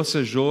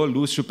esposa, yo,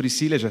 Lucio,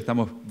 Priscila, ya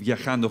estamos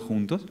viajando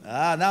juntos.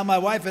 Now my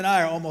wife and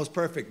I are almost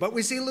perfect, but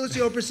we see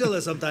Lucio and Priscilla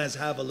sometimes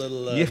have a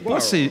little Mi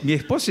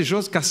esposa y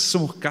yo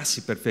somos casi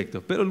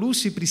perfectos, pero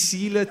Lucio y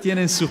Priscila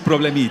tienen sus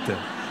problemitas.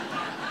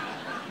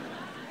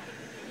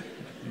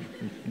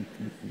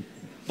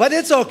 But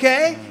it's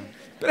okay.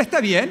 Pero está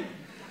bien.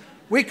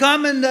 We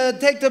come and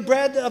take the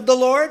bread of the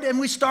Lord and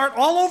we start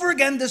all over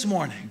again this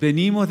morning.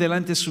 Venimos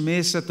delante de su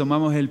mesa,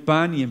 tomamos el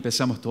pan y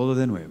empezamos todo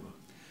de nuevo.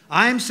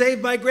 I'm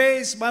saved by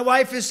grace. My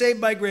wife is saved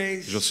by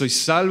grace. Yo soy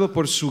salvo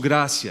por su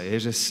gracia,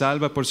 ella es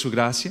salva por su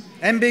gracia.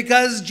 And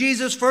because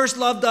Jesus first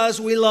loved us,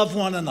 we love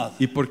one another.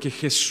 Y porque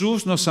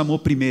Jesús nos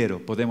amó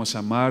primero, podemos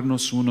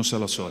amarnos unos a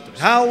los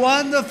otros. How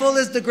wonderful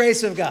is the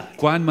grace of God.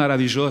 Cuán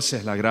maravillosa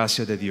es la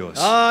gracia de Dios.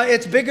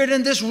 It's bigger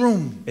than this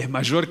room. Es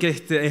mayor que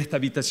esta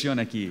habitación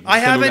aquí. I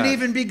haven't lugar.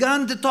 even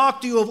begun to talk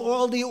to you of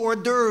all the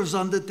hors d'oeuvres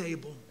on the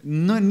table.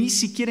 No, ni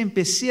siquiera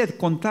empecé a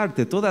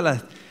contarte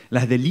todas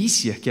las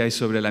delicias que hay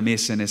sobre la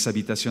mesa en esa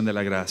habitación de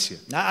la gracia.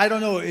 Now, I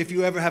don't know if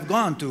you ever have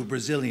gone to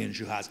Brazilian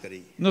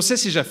churrascaria. No sé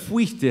si ya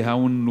fuiste a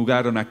un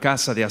lugar, una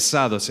casa de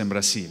asados en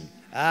Brasil.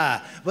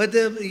 But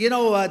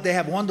they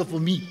have wonderful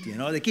meat. You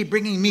know, they keep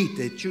bringing meat.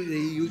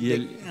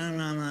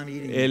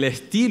 El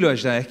estilo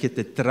allá es que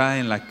te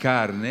traen la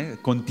carne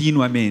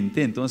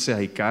continuamente, entonces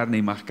hay carne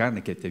y más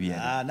carne que te viene.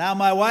 Now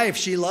my wife,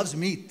 she loves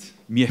meat.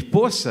 Mi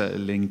esposa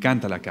le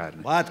encanta la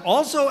carne. But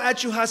also at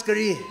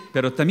churrascaria,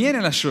 Pero también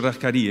en la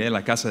churrascaría, en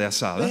la casa de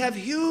asado, they have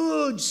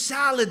huge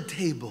salad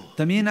table.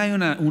 también hay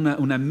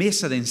una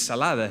mesa de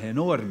ensaladas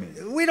enorme.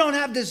 We don't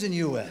have this in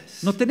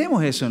U.S. No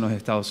tenemos eso en los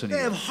Estados They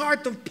have Unidos.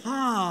 heart of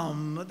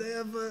palm. They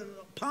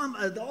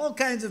have all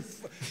kinds of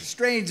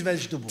strange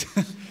vegetables.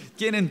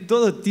 Tienen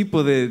todo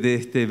tipo de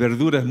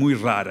verduras muy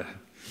raras.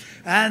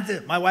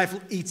 And my wife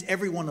eats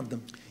every one of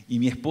them. Y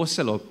mi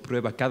esposa lo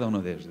prueba cada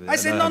uno de ellos. I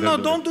said, no,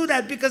 don't do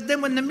that, because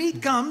then when the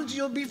meat comes,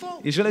 you'll be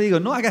full. Y yo le digo,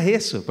 no hagas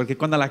eso, porque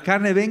cuando la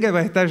carne venga va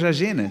a estar ya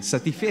llena,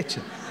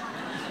 satisfecha.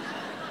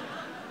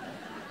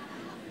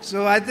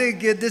 So I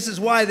think this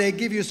is why they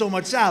give you so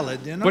much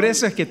salad, you know? Por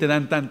eso es que te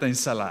dan tanta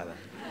ensalada.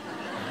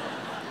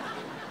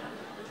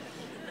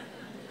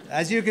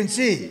 As you can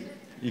see,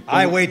 Y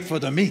I wait for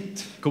the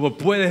meat. Como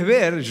puedes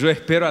ver, yo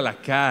espero a la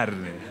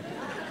carne.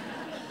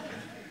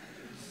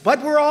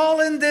 But we're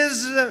all in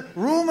this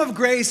room of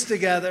grace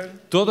together.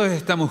 Todos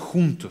estamos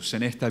juntos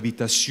en esta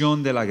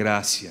habitación de la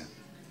gracia.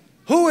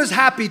 Who is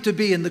happy to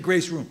be in the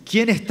grace room?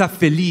 ¿Quién está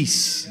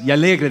feliz y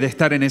alegre de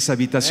estar en esa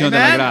habitación de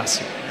la Amen.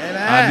 gracia?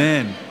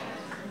 Amen. Amén.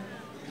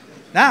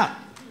 Now,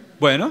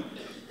 Bueno,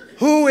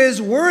 who is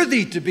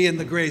worthy to be in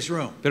the grace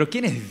room? pero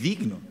 ¿quién es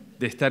digno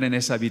de estar en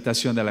esa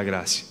habitación de la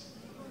gracia?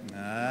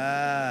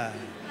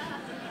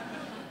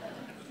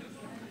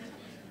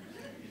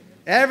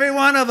 Every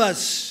one of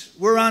us,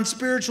 we're on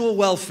spiritual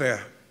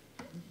welfare.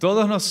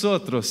 Todos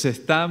nosotros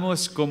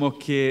estamos como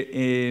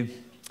que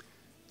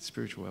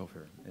spiritual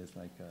welfare. It's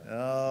like,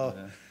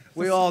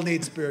 We all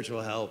need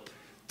spiritual help.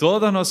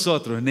 todos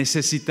nosotros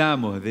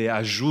necesitamos de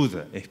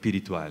ayuda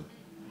espiritual.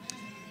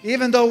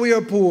 Even though we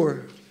are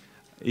poor,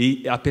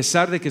 Y a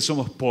pesar de que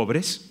somos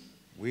pobres,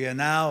 we are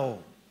now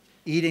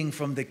eating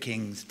from the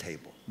king's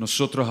table.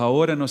 nosotros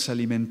ahora nos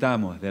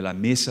alimentamos de la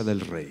mesa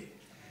del Rey.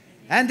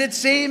 And it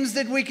seems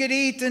that we could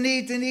eat and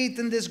eat and eat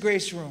in this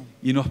grace room.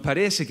 Y nos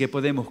parece que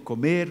podemos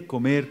comer,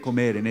 comer,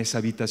 comer en esa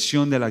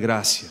habitación de la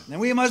gracia. And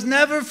we must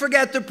never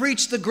forget to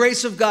preach the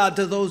grace of God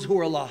to those who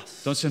are lost.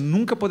 Entonces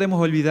nunca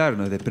podemos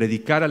olvidarnos de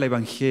predicar el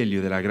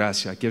evangelio de la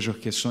gracia a aquellos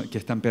que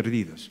están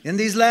perdidos. In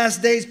these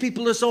last days,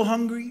 people are so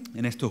hungry.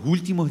 En estos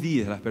últimos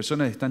días las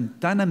personas están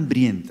tan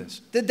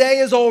hambrientas. The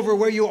day is over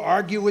where you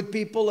argue with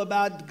people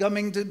about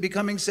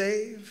becoming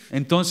saved.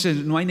 Entonces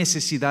no hay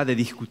necesidad de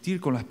discutir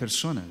con las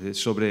personas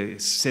sobre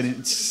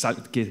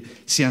que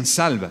sean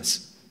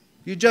salvas.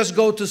 You just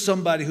go to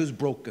somebody who's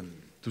broken.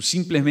 Tú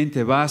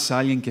simplemente vas a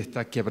alguien que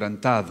está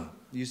quebrantado.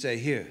 You say,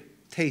 here,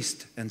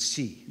 taste and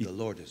see, the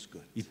Lord is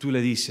good. Y tú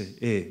le dices,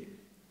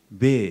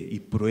 ve y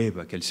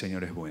prueba que el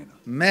Señor es bueno.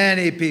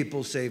 Many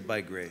people saved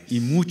by grace. Y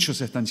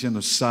muchos están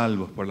siendo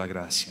salvos por la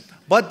gracia.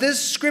 But this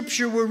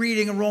scripture we're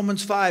reading in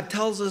Romans 5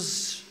 tells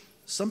us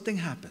something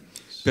happened.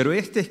 Pero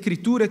esta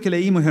escritura que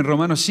leímos en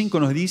Romanos 5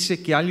 nos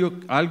dice que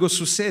algo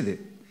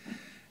sucede.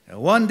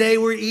 One day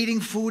we're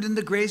eating food in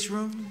the grace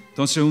room,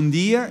 Entonces un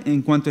día,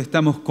 en cuanto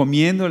estamos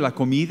comiendo la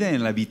comida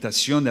en la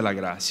habitación de la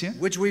gracia,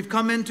 which we've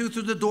come into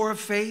through the door of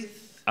faith.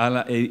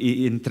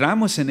 y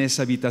entramos en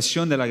esa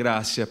habitación de la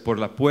gracia por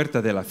la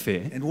puerta de la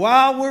fe. And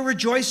while we're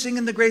rejoicing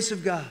in the grace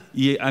of God,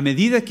 Y a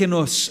medida que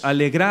nos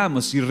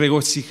alegramos y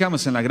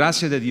regocijamos en la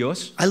gracia de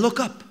Dios, I look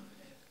up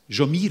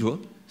yo miro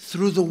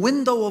through the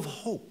window of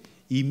hope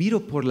y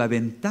miro por la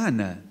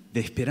ventana de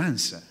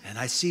esperanza. and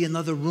I see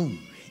another room.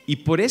 Y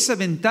por esa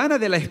ventana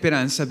de la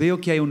esperanza veo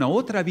que hay una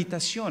otra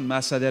habitación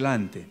más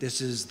adelante.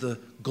 This is the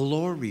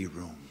glory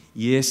room.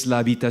 Y es la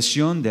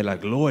habitación de la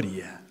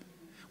gloria.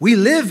 We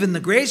live in the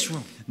grace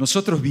room.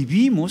 Nosotros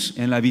vivimos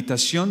en la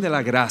habitación de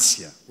la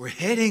gracia, We're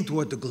heading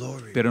toward the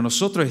glory. pero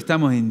nosotros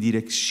estamos en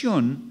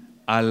dirección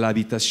a la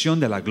habitación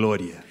de la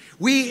gloria.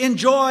 We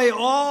enjoy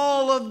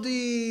all of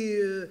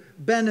the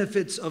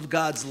benefits of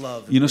God's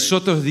love. Y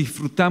nosotros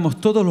disfrutamos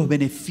todos los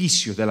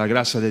beneficios de la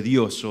gracia de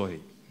Dios hoy.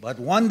 But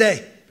one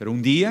day, Pero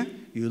un día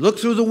you look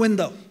through the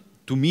window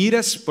tú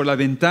miras por la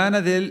ventana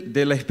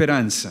de la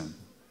esperanza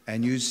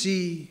and you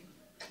see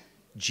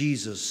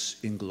Jesus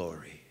in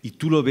glory. y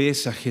tú lo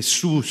ves a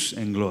Jesús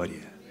en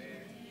gloria.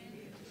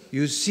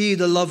 You see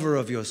the lover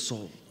of your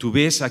soul. Tú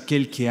ves a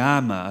aquel que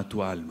ama a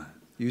tu alma.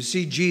 You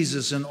see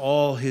Jesus in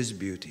all his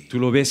beauty. Tú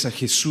lo ves a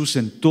Jesús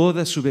en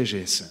toda su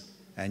belleza.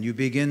 And you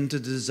begin to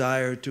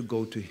desire to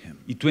go to him.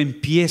 Y tú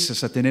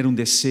empiezas a tener un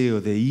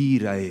deseo de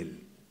ir a Él.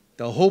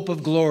 The hope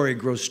of glory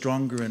grows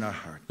stronger in our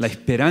heart. La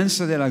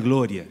esperanza de la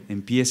gloria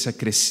empieza a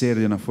crecer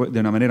de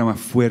una manera más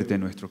fuerte en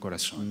nuestro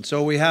corazón. And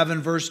so we have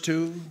in verse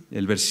 2,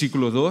 El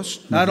versículo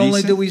 2 not nos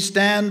only dice do we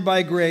stand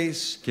by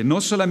grace, que no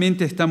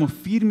solamente estamos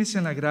firmes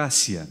en la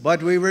gracia,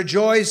 but we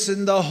rejoice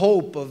in the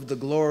hope of the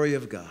glory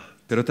of God.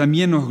 pero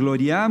también nos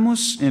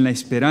gloriamos en la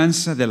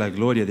esperanza de la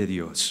gloria de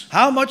Dios.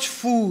 How much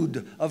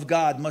food of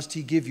God must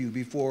he give you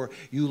before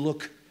you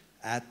look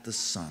at the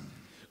sun?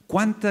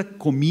 ¿Cuánta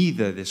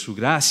comida de su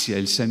gracia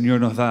el Señor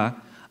nos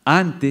da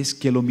antes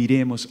que lo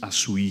miremos a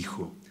su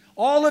Hijo?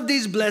 All of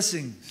these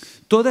blessings,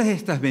 Todas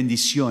estas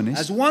bendiciones,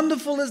 as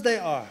wonderful as they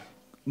are,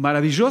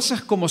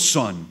 maravillosas como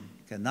son,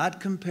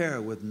 cannot compare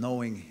with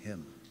knowing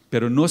him.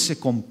 pero no se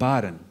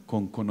comparan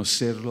con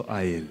conocerlo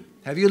a Él.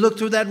 Have you looked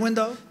through that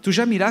window? ¿Tú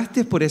ya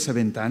miraste por esa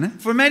ventana?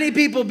 For many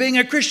people, being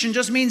a Christian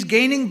just means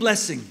gaining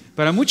blessing.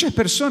 Para muchas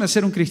personas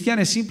ser un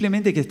cristiano es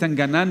simplemente que están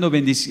ganando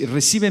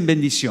reciben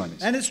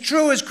bendiciones. And it's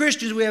true, as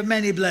Christians we have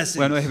many blessings.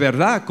 Bueno, es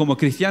verdad, como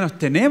cristianos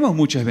tenemos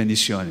muchas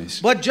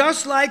bendiciones. But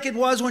just like it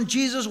was when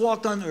Jesus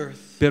walked on earth,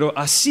 Pero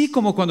así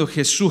como cuando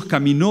Jesús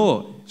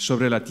caminó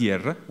sobre la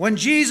tierra, when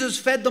Jesus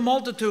fed the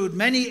multitude,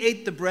 many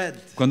ate the bread,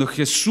 cuando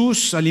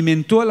Jesús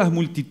alimentó a las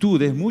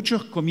multitudes,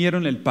 muchos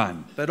comieron el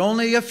pan. but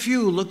only a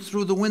few looked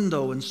through the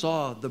window and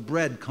saw the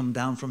bread come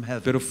down from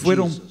heaven. Pero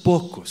fueron Jesus.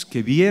 pocos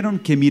que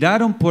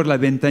miraron por la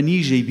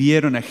ventanilla y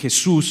vieron a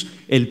Jesús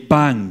el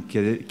pan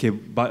que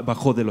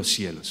bajó de los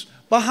cielos.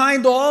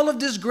 Behind all of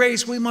this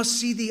grace, we must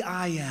see the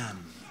I am.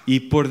 Y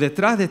por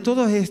detrás de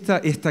toda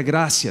esta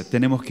gracia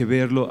tenemos que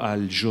verlo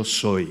al yo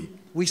soy.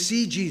 We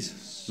see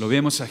Jesus Lo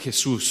vemos a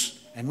Jesús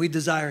and we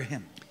desire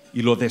him.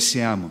 y lo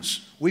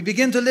deseamos. We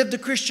begin to live the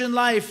Christian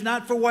life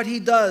not for what he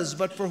does,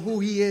 but for who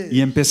he is. Y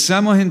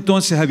empezamos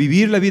entonces a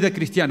vivir la vida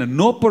cristiana,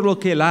 no por lo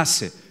que Él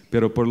hace,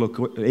 pero por lo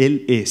que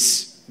Él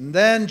es. And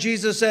then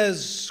Jesus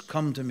says,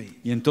 come to me.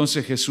 Y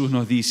entonces Jesús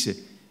nos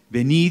dice,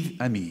 venid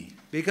a mí,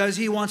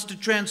 Because he wants to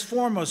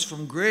transform us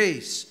from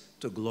grace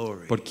to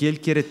glory. porque Él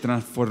quiere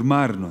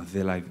transformarnos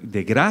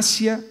de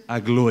gracia a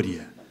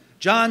gloria.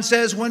 John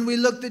says, when we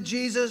looked at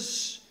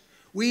Jesus,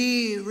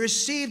 we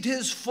received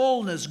his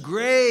fullness,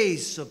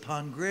 grace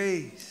upon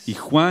grace. Y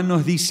Juan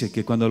nos dice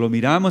que cuando lo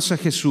miramos a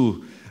Jesús,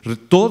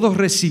 todos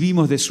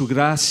recibimos de su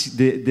gracia,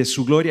 de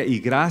su gloria y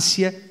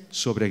gracia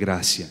sobre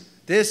gracia.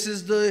 This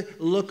is the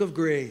look of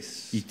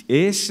grace. Y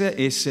ese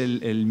es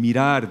el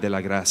mirar de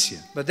la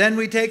gracia. But then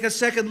we take a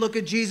second look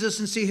at Jesus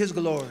and see his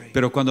glory.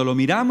 Pero cuando lo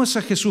miramos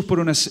a Jesús por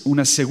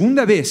una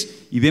segunda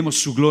vez y vemos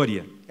su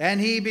gloria, And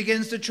he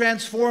begins to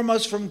transform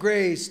us from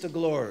grace to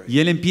glory. Y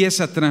Él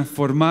empieza a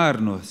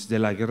transformarnos de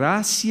la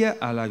gracia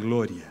a la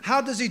gloria.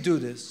 How does he do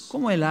this?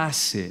 ¿Cómo Él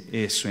hace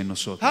eso en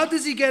nosotros? How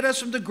does he get us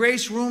from the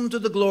grace room to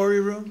the glory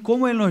room?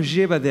 ¿Cómo Él nos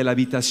lleva de la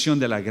habitación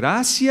de la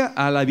gracia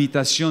a la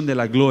habitación de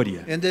la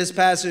gloria? In this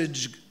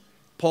passage,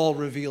 Paul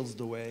reveals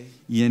the way.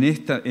 Y en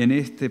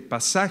este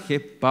pasaje,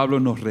 Pablo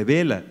nos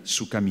revela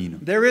su camino.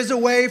 There is a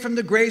way from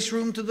the grace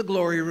room to the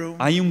glory room.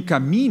 Hay un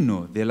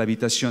camino de la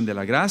habitación de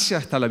la gracia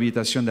hasta la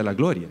habitación de la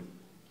gloria.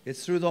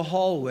 It's through the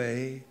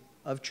hallway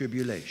of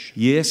tribulation.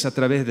 Y es a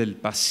través del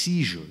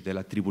pasillo de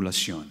la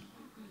tribulación.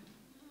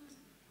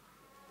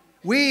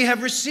 We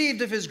have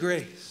received of his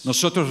grace.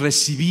 Nosotros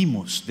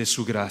recibimos de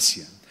su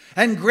gracia.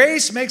 And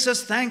grace makes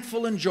us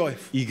thankful and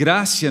joyful. Y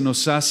gracia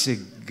nos hace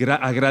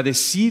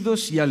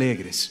agradecidos y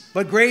alegres.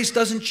 But grace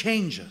doesn't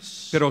change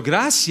us. Pero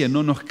gracia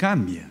no nos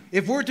cambia.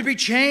 If we're to be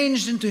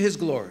changed into his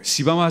glory,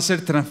 Si vamos a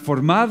ser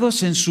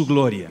transformados en su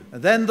gloria,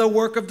 then the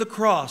work of the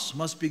cross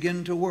must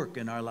begin to work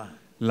in our lives.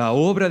 la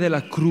obra de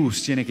la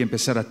cruz tiene que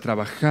empezar a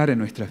trabajar en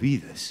nuestras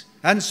vidas.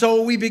 And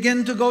so we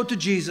begin to go to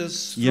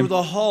Jesus Y through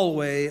the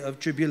hallway of Y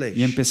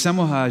tribulation.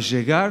 empezamos a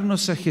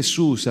llegarnos a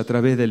Jesús a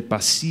través del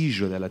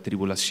pasillo de la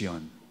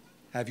tribulación.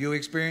 Have you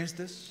experienced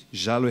this?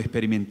 ¿Ya lo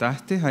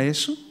experimentaste a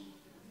eso?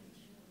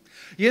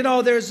 You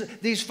know, there's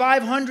these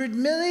 500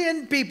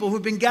 million people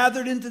who've been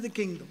gathered into the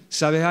kingdom.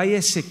 ¿Sabes? Hay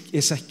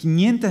esas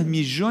 500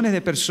 millones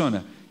de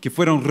personas que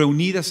fueron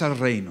reunidas al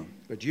reino.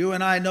 But you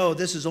and I know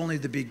this is only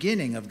the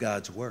beginning of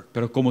God's work.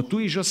 Pero como tú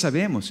y yo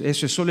sabemos,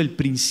 eso es solo el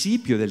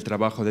principio del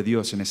trabajo de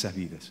Dios en esas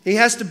vidas. He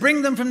has to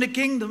bring them from the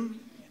kingdom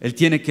Él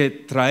tiene que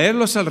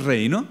traerlos al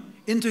reino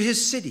into his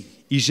city.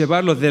 y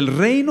llevarlos del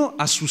reino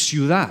a su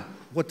ciudad.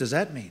 What does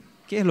that mean?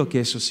 ¿Qué es lo que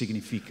eso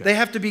significa? They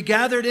have to be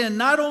gathered in,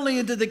 not only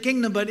into the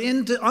kingdom, but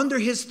into under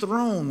his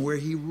throne where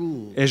he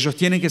rules. Ellos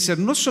tienen que ser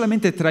no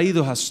solamente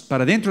traídos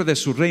para dentro de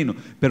su reino,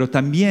 pero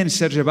también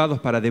ser llevados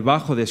para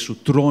debajo de su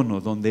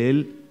trono donde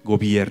Él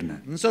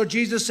gobierna. And so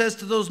Jesus says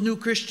to those new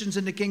Christians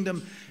in the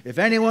kingdom, if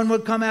anyone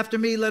would come after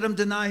me, let him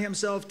deny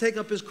himself, take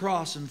up his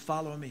cross and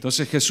follow me.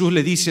 Entonces Jesús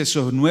le dice a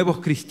esos nuevos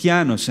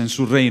cristianos en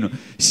su reino,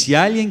 si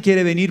alguien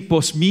quiere venir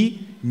pos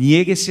mí,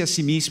 niéguese a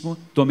sí mismo,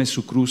 tome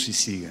su cruz y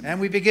sígame. And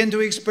we begin to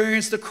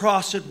experience the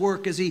cross at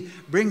work as he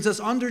brings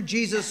us under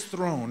Jesus'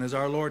 throne as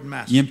our Lord and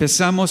Master. Y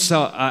empezamos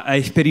a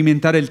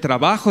experimentar el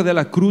trabajo de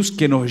la cruz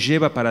que nos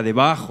lleva para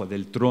debajo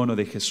del trono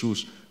de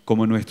Jesús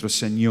como nuestro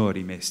Señor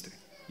y Maestro.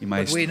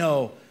 But we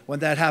know when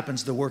that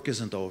happens, the work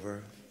isn't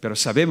over. Pero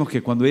sabemos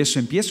que cuando eso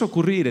empieza a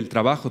ocurrir, el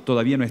trabajo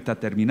todavía no está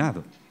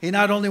terminado. He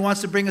not only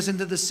wants to bring us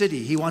into the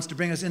city, he wants to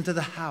bring us into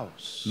the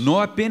house.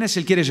 No apenas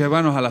Él quiere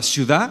llevarnos a la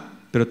ciudad,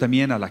 pero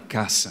también a la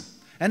casa.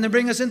 And to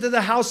bring us into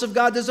the house of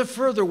God, there's a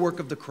further work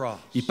of the cross.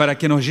 Y para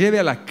que nos lleve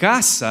a la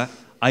casa,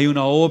 hay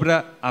una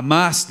obra a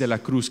más de la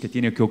cruz que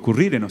tiene que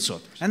ocurrir en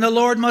nosotros. And the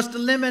Lord must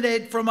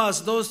eliminate from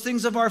us those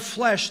things of our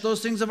flesh,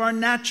 those things of our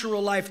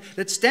natural life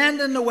that stand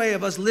in the way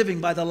of us living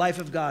by the life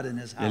of God in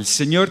His El house.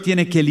 Señor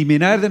tiene que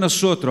eliminar de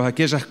nosotros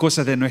aquellas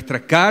cosas de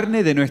nuestra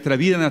carne, de nuestra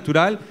vida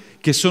natural,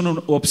 que son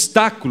un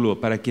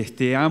obstáculo para que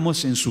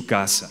estemos en su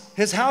casa.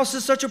 His house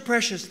is such a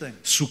precious thing.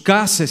 Su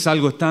casa es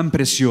algo tan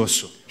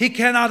precioso. He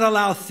cannot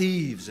allow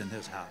thieves in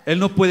His house. Él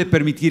no puede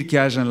permitir que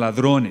hayan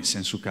ladrones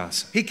en su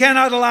casa. He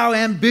cannot allow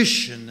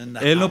ambition in the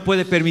Él no house.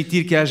 puede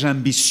permitir que haya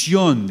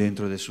ambición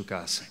dentro de su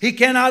casa. He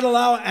cannot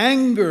allow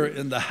anger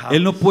in the house.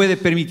 Él no puede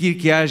permitir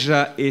que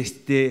haya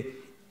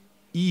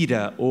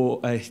ira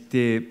o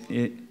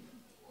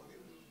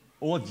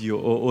odio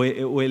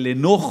o el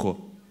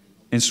enojo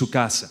en su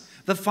casa.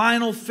 The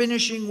final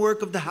finishing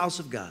work of the house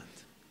of God.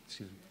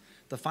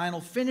 The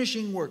final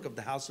finishing work of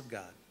the house of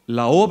God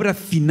La obra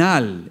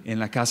final en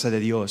la casa de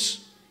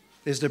Dios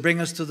is to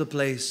bring us to the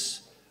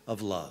place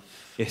of love.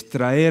 es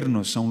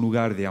traernos a un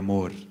lugar de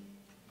amor.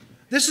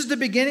 This is the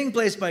beginning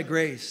place by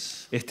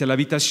grace, La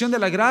habitación de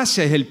la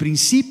gracia es el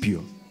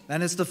principio,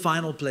 and it's the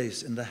final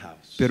place in the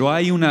house. pero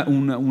hay una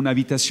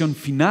habitación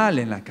final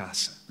en la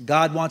casa.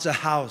 God wants a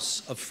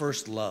house of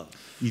first love.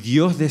 Y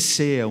Dios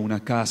desea una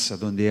casa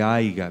donde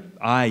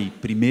hay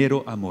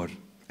primero amor.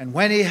 And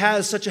when He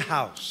has such a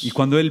house, Y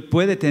cuando Él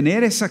puede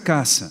tener esa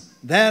casa,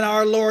 then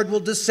our Lord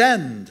will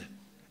descend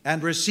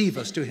and receive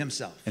us to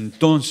Himself.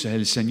 entonces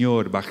el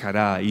Señor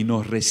bajará y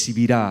nos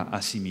recibirá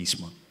a sí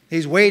mismo.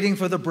 He's waiting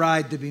for the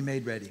bride to be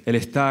made ready. Él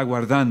está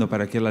aguardando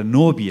para que la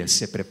novia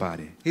se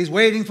prepare. He's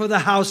waiting for the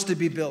house to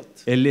be built.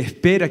 Él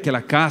espera que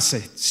la casa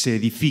se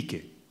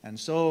edifique. And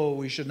so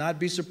we should not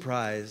be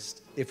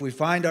surprised if we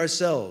find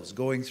ourselves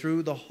going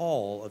through the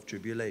hall of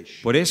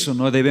tribulation. Por eso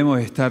no debemos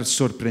estar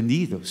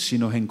sorprendidos si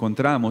nos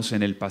encontramos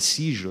en el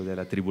pasillo de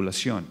la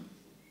tribulación.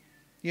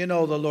 You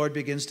know, the Lord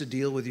begins to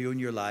deal with you in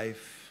your life.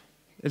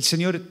 El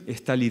Señor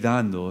está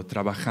lidando,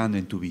 trabajando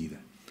en tu vida.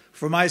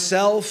 For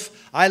myself,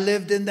 I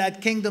lived in that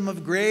kingdom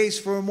of grace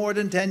for more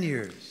than 10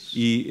 years.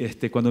 Y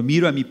cuando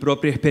miro a mi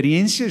propia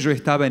experiencia, yo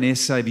estaba en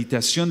esa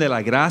habitación de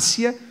la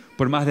gracia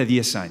por más de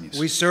 10 años.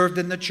 We served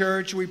in the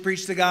church, we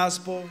preached the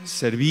gospel.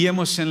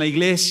 Servíamos en la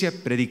iglesia,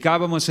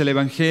 predicábamos el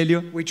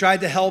evangelio We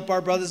tried to help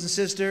our brothers and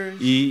sisters.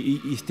 y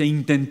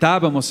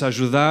intentábamos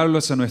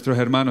ayudarlos a nuestros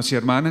hermanos y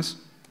hermanas.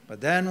 But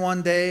then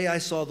one day I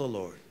saw the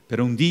Lord.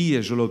 Pero un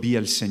día yo lo vi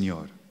al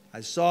Señor.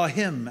 I saw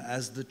him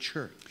as the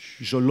church.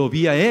 Yo lo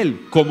vi a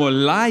Él como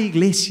la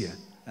iglesia.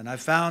 And I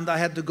found I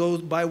had to go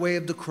by way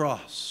of the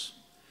cross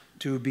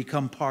to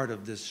become part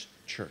of this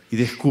church. Y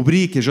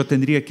descubrí que yo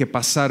tendría que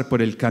pasar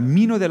por el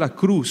camino de la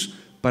cruz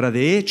para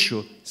de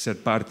hecho ser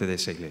parte de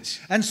esa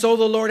iglesia. And so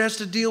the Lord has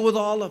to deal with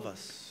all of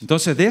us.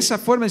 Entonces de esa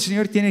forma el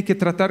Señor tiene que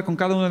tratar con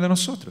cada uno de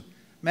nosotros.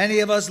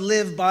 Many of us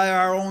live by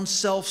our own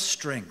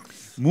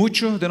self-strength,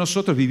 Muchos de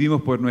nosotros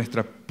vivimos por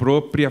nuestra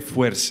propia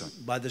fuerza,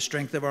 by the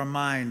strength of our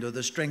mind or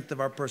the strength of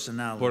our por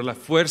personality. la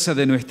fuerza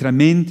de nuestra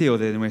mente o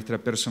de nuestra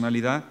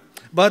personalidad.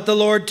 But the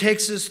Lord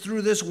takes us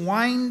through this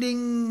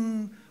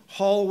winding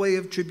hallway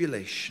of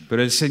tribulation.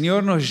 Pero el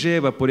Señor nos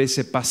lleva por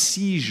ese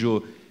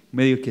pasillo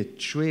medio que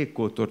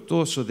chueco,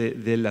 tortuoso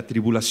de la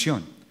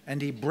tribulación.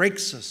 And he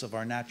breaks us of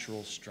our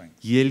natural strength.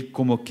 Y Él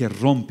como que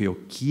rompe o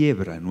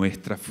quiebra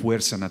nuestra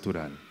fuerza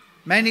natural.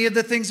 Many of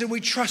the things that we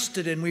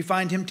trusted in, we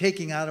find him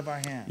taking out of our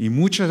hands. Y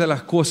muchas de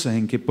las cosas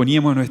en que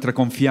poníamos nuestra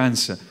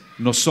confianza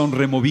nos son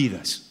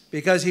removidas.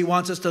 Because he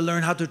wants us to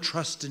learn how to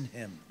trust in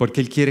him. Porque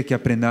Él quiere que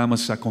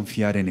aprendamos a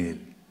confiar en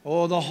Él.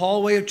 Oh, the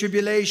hallway of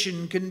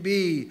tribulation can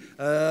be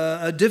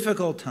a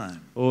difficult time.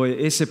 O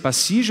ese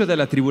pasillo de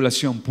la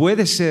tribulación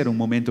puede ser un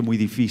momento muy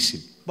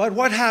difícil. But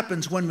what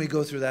happens when we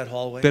go through that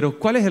hallway? Pero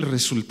 ¿cuál es el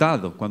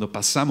resultado cuando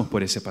pasamos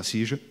por ese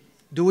pasillo?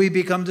 Do we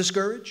become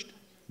discouraged?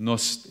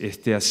 ¿Nos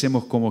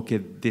hacemos como que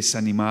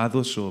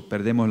desanimados o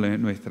perdemos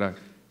nuestra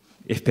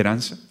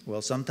esperanza?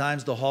 Well,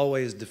 sometimes the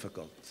hallway is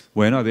difficult.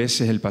 Bueno, a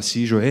veces el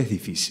pasillo es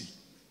difícil.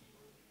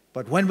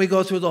 But when we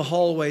go through the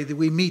hallway,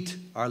 we meet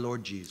our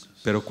Lord Jesus.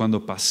 Pero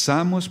cuando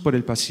pasamos por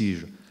el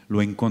pasillo,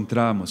 lo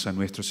encontramos a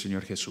nuestro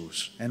Señor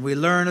Jesús. And we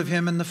learn of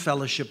him in the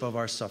fellowship of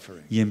our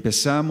suffering. Y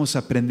empezamos a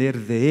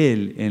aprender de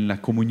Él en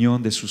la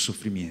comunión de sus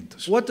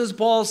sufrimientos. What does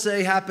Paul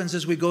say happens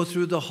as we go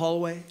through the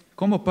hallway?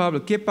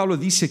 ¿Qué Pablo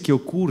dice que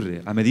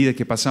ocurre a medida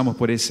que pasamos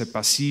por ese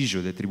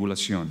pasillo de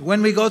tribulación?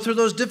 When we go through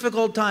those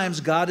difficult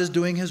times, God is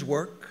doing his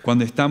work.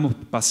 Cuando estamos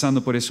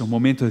pasando por esos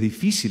momentos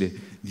difíciles,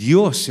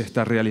 Dios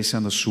está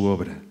realizando su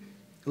obra.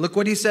 Look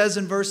what he says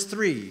in verse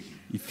 3.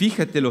 Y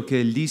fíjate lo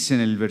que él dice en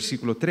el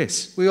versículo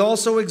 3. We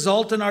also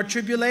exult in our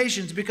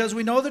tribulations because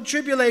we know that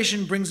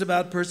tribulation brings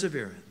about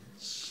perseverance.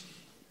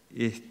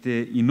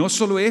 Y no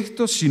solo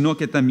esto, sino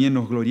que también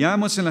nos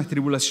gloriamos en las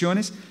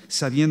tribulaciones,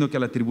 sabiendo que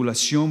la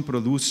tribulación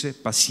produce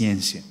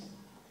paciencia.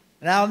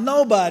 Now,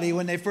 nobody,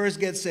 when they first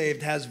get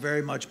saved, has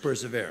very much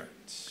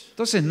perseverance.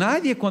 Entonces,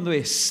 nadie cuando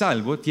es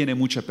salvo tiene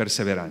mucha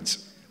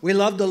perseverancia. We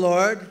love the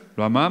Lord.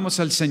 Lo amamos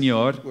al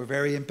Señor, We're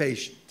very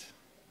impatient.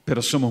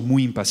 pero somos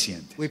muy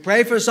impacientes. We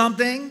pray for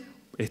something.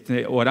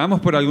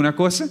 Oramos por alguna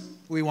cosa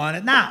We want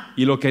it now.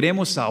 y lo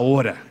queremos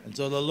ahora. And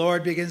so the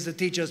Lord begins to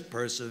teach us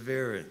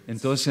perseverance.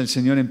 Entonces el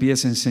Señor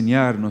empieza a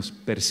enseñarnos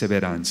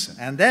perseverancia.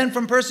 And then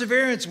from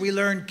perseverance, we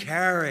learn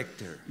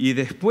character. Y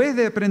después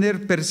de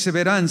aprender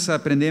perseverancia,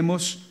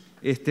 aprendemos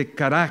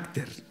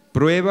carácter.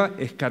 Prueba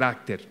es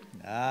carácter.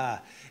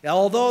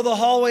 Although the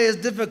hallway is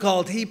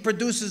difficult, he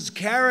produces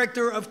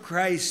character of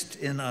Christ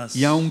in us.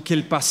 Y aunque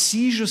el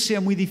pasillo sea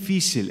muy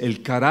difícil,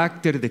 el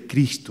carácter de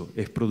Cristo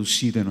es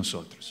producido en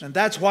nosotros. And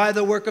that's why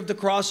the work of the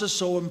cross is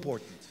so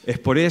important. Es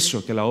por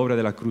eso que la obra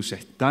de la cruz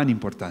es tan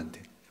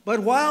importante. But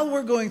while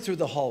we're going through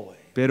the hallway,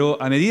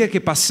 Pero a medida que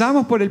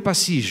pasamos por el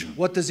pasillo,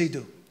 what does he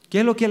do? ¿qué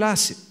es lo que Él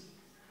hace?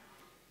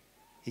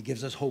 He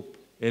gives us hope.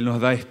 Él nos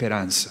da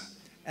esperanza.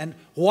 And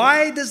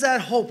why does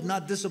that hope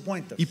not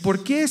disappoint us? ¿Y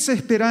por qué esa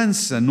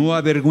esperanza no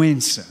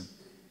avergüenza?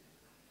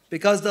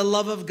 Because the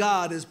love of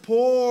God is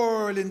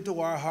poured into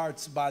our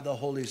hearts by the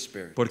Holy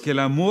Spirit. Porque el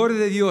amor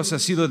de Dios ha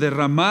sido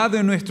derramado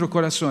en nuestros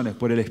corazones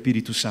por el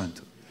Espíritu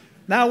Santo.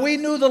 Now, we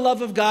knew the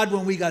love of God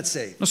when we got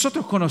saved.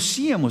 Nosotros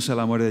conocíamos el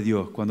amor de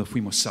Dios cuando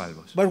fuimos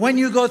salvos. But when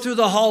you go through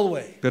the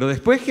hallway, Pero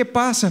después que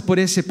pasas por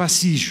ese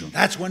pasillo,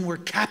 that's when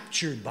we're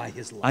captured by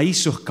his love. ahí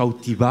sos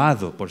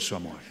cautivado por su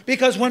amor.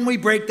 Because when we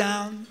break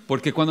down,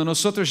 Porque cuando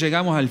nosotros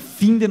llegamos al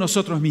fin de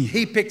nosotros mismos,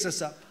 he picks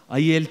us up.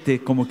 ahí Él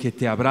como que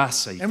te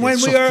abraza y te And when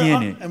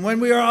sostiene.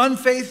 we are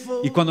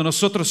unfaithful, Y cuando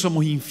nosotros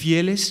somos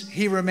infieles,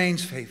 he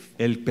remains faithful.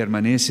 Él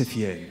permanece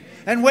fiel.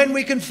 And when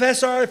we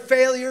confess our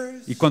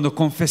failures, Y cuando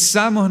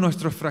confesamos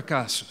nuestros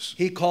fracasos,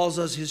 he calls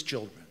us his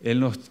children.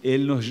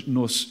 Él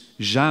nos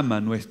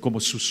llama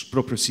como sus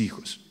propios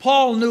hijos.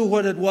 Paul knew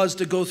what it was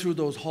to go through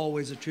those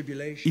hallways of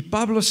tribulation. Y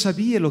Pablo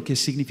sabía lo que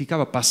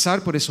significaba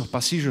pasar por esos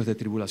pasillos de But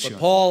tribulación.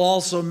 Paul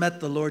also met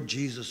the Lord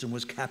Jesus and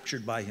was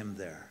captured by him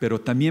there. Pero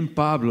también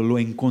Pablo lo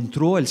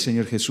encontró al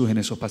Señor Jesús en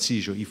esos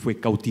pasillos y fue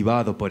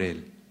cautivado por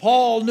Él.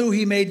 Paul knew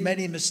he made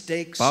many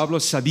mistakes. Pablo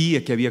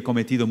sabía que había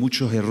cometido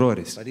muchos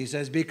errores. But he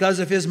says, because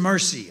of his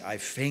mercy, I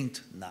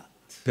faint not.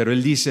 Pero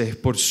Él dice, es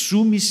por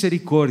su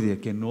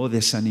misericordia que no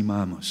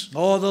desanimamos.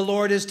 Oh, the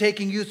Lord is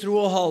taking you through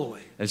a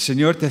hallway El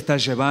Señor te está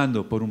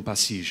llevando por un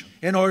pasillo,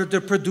 in order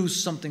to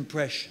produce something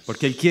precious.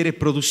 porque Él quiere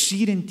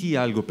producir en ti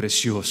algo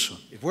precioso.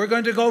 If we're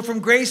going to go from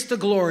grace to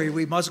glory,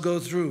 we must go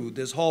through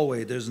this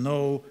hallway. There's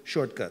no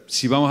shortcut.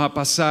 Si vamos a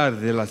pasar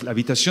de la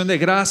habitación de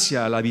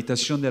gracia a la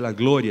habitación de la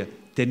gloria,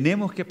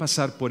 tenemos que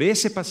pasar por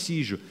ese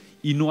pasillo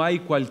y no hay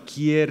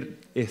cualquier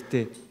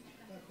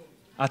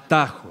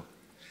atajo.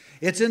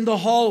 It's in the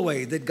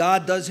hallway that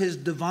God does his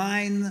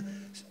divine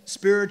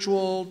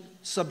spiritual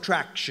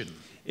subtraction.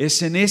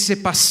 Es en ese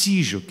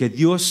pasillo que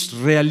Dios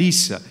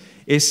realiza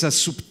esa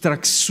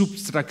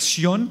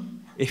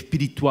subtracción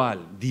espiritual,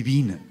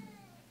 divina.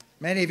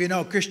 Many of you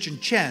know Christian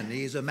Chen.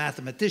 He's a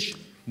mathematician.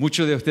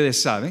 Muchos de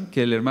ustedes saben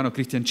que el hermano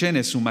Christian Chen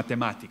es un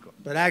matemático,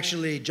 But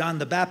actually, John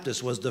the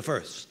Baptist was the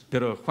first.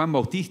 pero Juan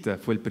Bautista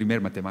fue el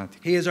primer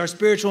matemático. He is our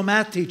spiritual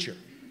math teacher.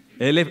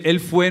 Él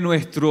fue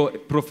nuestro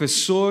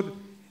profesor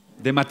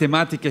de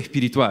matemática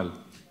espiritual.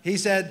 He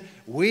said,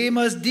 we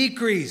must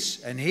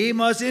decrease and he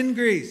must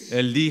increase.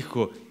 Él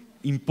dijo,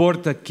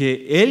 importa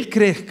que Él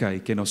crezca y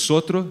que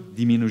nosotros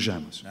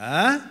disminuyamos.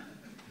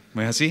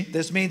 ¿No es así?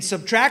 This means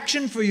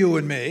subtraction for you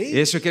and me.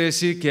 Eso quiere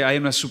decir que hay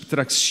una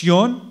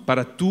subtracción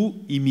para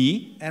tú y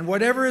mí, And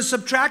whatever is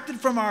subtracted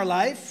from our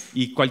life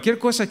y cualquier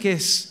cosa que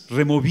es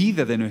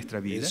removida de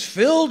nuestra vida, is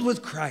filled with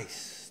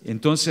Christ.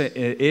 entonces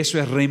eso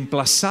es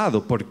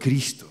reemplazado por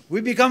Cristo. We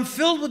become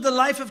filled with the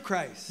life of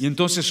Christ, Y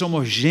entonces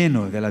somos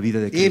llenos de la vida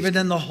de even Cristo.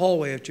 in the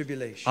hallway of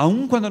tribulation.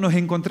 Aun cuando nos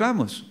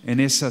encontramos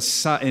en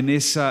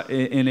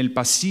el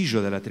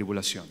pasillo de la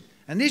tribulación.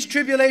 And these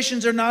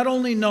tribulations are not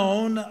only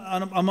known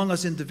among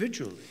us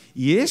individually.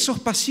 Y esos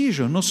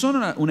pasillos no son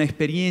una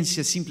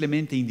experiencia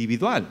simplemente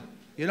individual.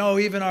 You know,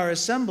 even our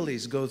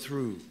assemblies go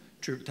through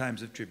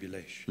times of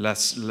tribulation.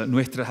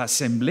 Nuestras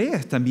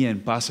asambleas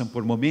también pasan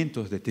por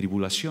momentos de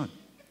tribulación.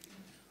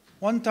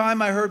 One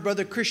time I heard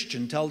Brother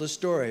Christian tell the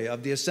story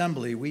of the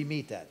assembly we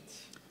meet at.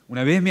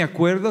 Una vez me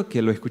acuerdo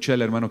que lo escuché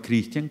al hermano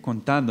Christian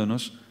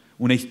contándonos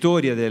una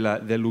historia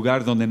del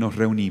lugar donde nos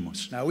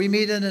reunimos. Now we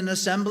meet in an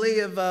assembly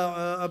of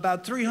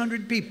about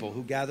 300 people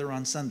who gather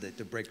on Sunday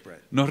to break bread.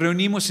 Nos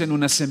reunimos en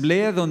una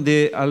asamblea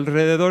donde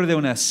alrededor de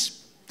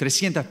unas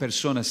 300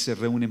 personas se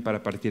reúnen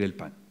para partir el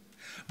pan.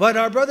 But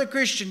our brother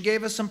Christian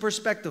gave us some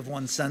perspective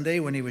one Sunday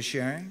when he was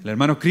sharing. El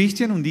hermano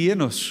Christian un día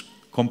nos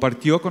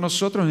compartió con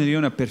nosotros, nos dio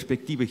una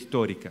perspectiva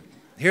histórica.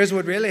 Here's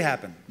what really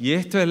happened. Y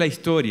esta es la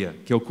historia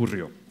que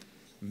ocurrió.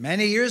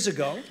 Many years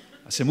ago,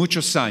 Hace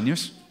muchos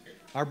años,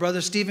 our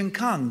brother Stephen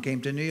Kung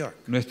came to New York.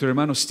 nuestro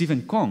hermano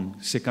Stephen Kong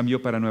se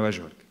cambió para Nueva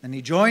York. And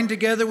he joined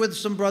together with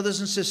some brothers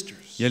and sisters.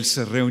 Y él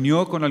se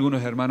reunió con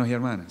algunos hermanos y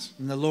hermanas.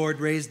 And the Lord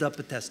raised up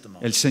a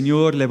testimony. El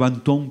Señor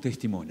levantó un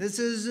testimonio. This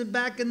is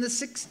back in the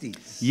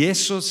 60s. Y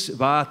eso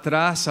va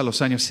atrás a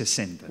los años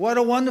 60. What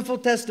a wonderful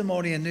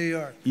testimony in New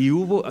York. Y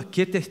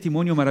qué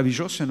testimonio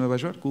maravilloso en Nueva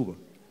York hubo.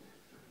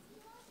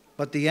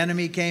 But the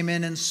enemy came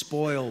in and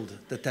spoiled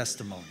the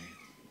testimony.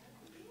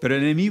 Pero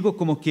el enemigo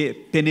como que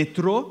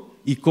penetró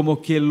y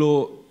como que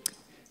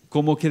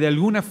de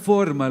alguna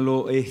forma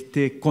lo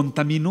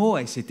contaminó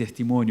a ese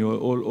testimonio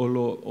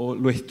o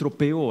lo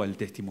estropeó al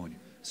testimonio.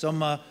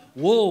 Some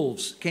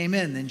wolves came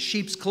in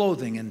sheep's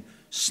clothing and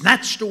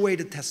snatched away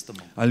the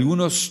testimony.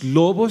 Algunos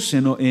lobos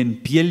en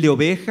piel de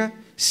oveja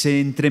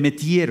se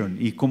entremetieron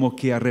y como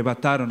que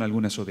arrebataron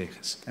algunas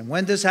ovejas. And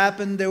when this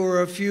happened, there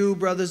were a few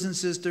brothers and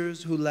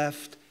sisters who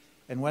left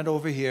and went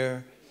over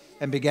here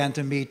and began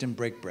to meet and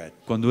break bread.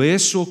 Cuando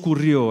eso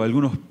ocurrió,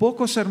 algunos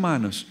pocos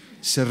hermanos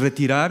se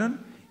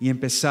retiraron y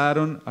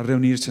empezaron a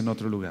reunirse en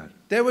otro lugar.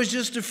 There was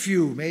just a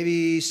few,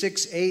 maybe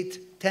 6, 8,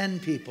 10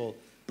 people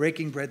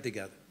breaking bread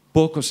together.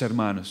 Pocos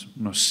hermanos,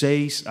 unos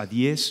 6 a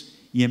 10,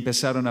 y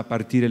empezaron a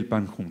partir el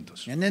pan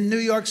juntos. And in New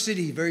York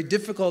City, very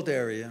difficult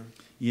area,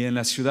 Y en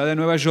la ciudad de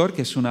Nueva York,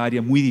 que es una área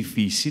muy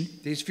difícil,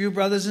 these few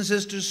brothers and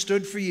sisters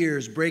stood for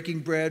years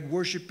breaking bread,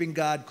 worshiping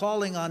God,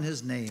 calling on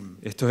his name.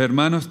 estos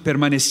hermanos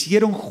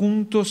permanecieron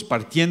juntos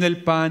partiendo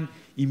el pan,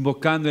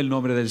 invocando el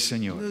nombre del There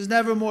Señor. was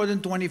never more than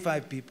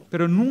 25 people,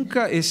 Pero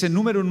ese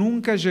número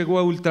nunca llegó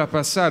a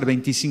ultrapasar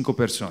 25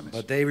 personas,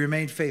 but they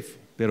remained faithful.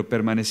 pero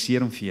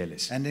permanecieron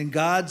fieles. And in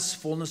God's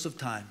fullness of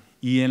time,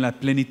 Y en la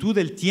plenitud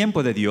del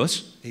tiempo de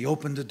Dios, he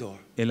opened the door.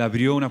 Él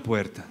abrió una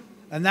puerta.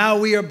 And now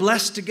we are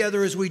blessed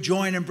together as we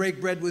join and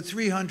break bread with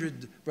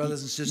 300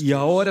 brothers and sisters. Y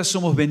ahora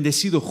somos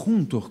bendecidos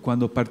juntos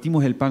cuando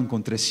partimos el pan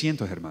con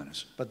 300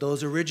 hermanos. But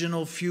those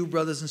original few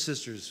brothers and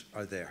sisters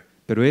are there.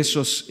 Pero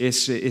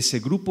ese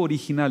grupo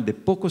original de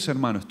pocos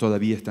hermanos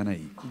todavía están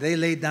ahí. They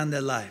laid down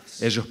their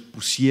lives. Ellos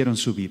pusieron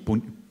su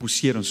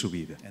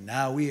vida. And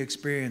now we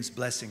experience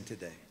blessing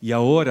today. Y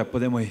ahora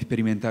podemos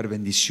experimentar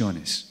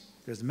bendiciones.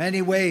 There's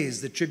many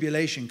ways that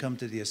tribulation come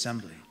to the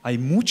assembly. Hay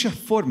muchas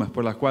formas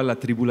por las cuales la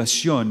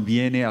tribulación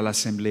viene a la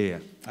asamblea.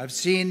 I've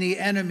seen the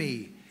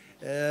enemy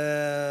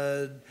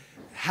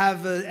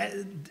have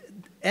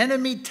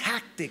enemy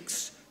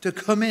tactics to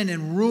come in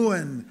and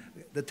ruin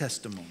the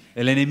testimony.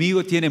 El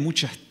enemigo tiene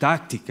muchas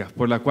tácticas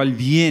por las cuales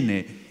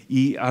viene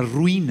y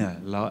arruina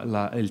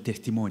el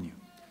testimonio.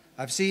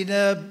 I've seen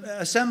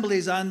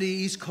assemblies on the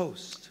East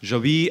Coast. Yo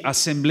vi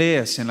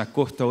asambleas en la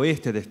costa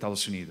oeste de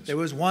Estados Unidos. There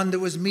was one that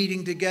was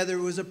meeting together.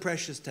 It was a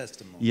precious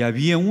testimony. Y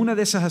había una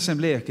de esas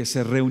asambleas que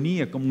se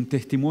reunía como un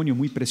testimonio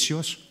muy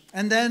precioso.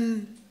 And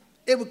then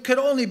it could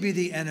only be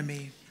the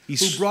enemy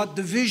who brought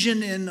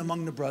division in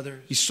among the brothers.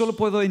 Y solo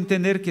puedo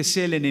entender que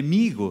sea el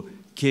enemigo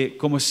que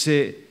como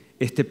se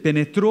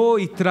penetró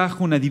y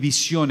trajo una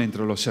división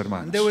entre los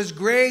hermanos. There was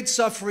great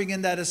suffering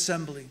in that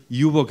assembly.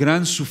 Y hubo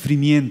gran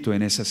sufrimiento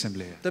en esa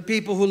asamblea. The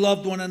people who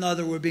loved one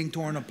another were being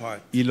torn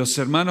apart. Y los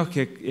hermanos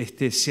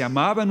que se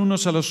amaban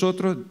unos a los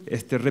otros,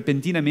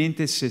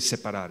 repentinamente se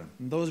separaron.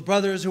 And those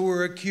brothers who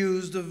were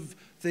accused of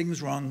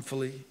things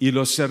wrongfully, Y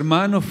los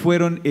hermanos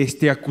fueron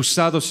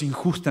acusados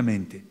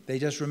injustamente. they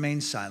just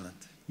remained silent.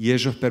 Y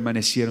ellos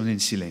permanecieron en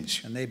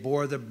silencio. And they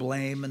bore the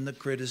blame and the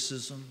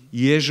criticism.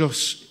 Y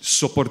ellos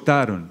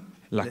soportaron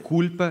la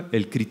culpa,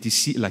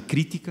 la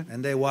crítica.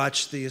 And they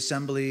watched the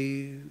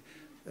assembly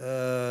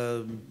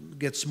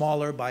get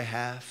smaller by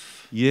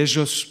half. Y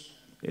ellos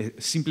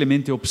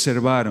simplemente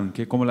observaron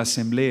que como la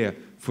asamblea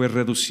fue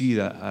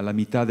reducida a la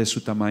mitad de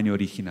su tamaño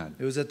original.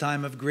 It was a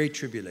time of great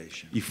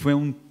tribulation. Y fue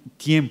un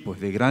tiempo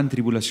de gran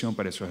tribulación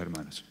para esos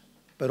hermanos.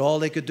 But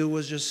all they could do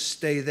was just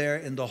stay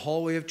there in the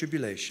hallway of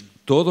tribulation.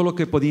 Todo lo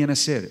que podían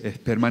hacer es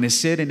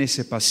permanecer en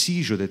ese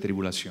pasillo de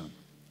tribulación.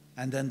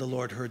 And then the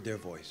Lord heard their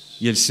voice.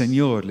 Y el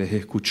Señor les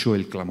escuchó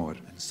el clamor.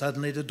 And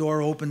suddenly the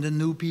door opened and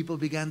new people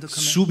began to come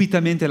in.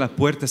 Súbitamente la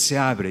puerta se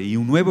abre y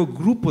un nuevo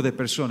grupo de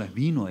personas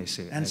vino a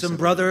ese. And some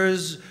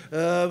brothers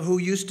who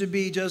used to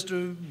be just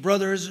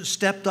brothers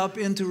stepped up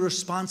into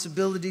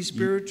responsibility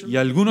spiritually. Y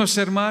algunos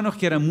hermanos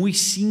que eran muy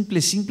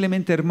simples,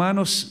 simplemente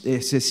hermanos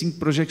sin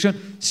proyección,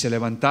 se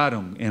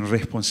levantaron en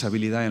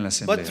responsabilidad en la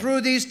But asamblea.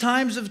 through these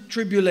times of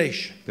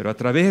tribulation, Pero a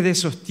través de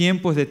esos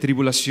tiempos de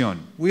tribulación,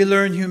 we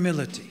learn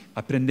humility.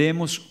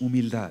 aprendemos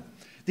humildad.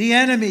 The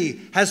enemy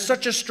has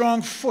such a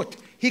strong foot,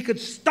 he could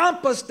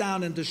stomp us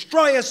down and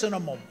destroy us in a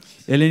moment.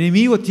 El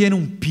enemigo tiene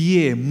un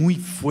pie muy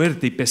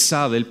fuerte y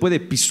pesado. Él puede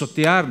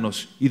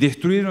pisotearnos y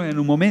destruirnos en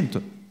un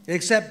momento.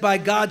 Except by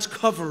God's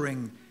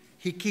covering,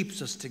 he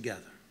keeps us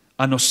together.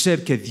 A no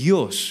ser que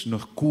Dios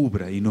nos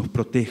cubra y nos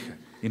proteja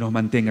y nos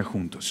mantenga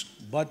juntos.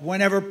 But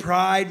whenever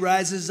pride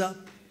rises up,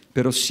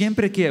 Pero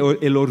siempre que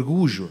el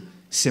orgullo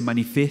se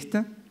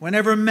manifiesta,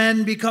 whenever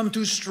men become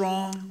too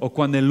strong, o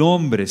cuando el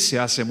hombre se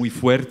hace muy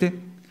fuerte,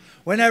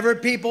 whenever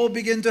people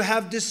begin to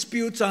have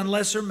disputes on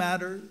lesser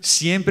matters,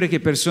 siempre que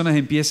personas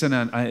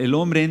el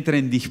hombre entra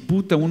en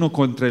disputa uno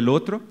contra el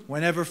otro,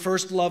 whenever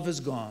first love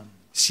is gone,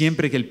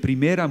 siempre que el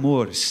primer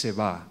amor se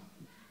va,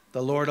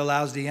 the Lord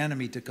allows the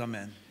enemy to come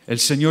in el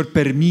Señor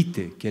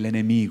permite que el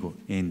enemigo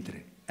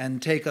entre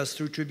and take us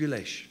through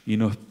tribulation.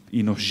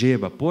 y nos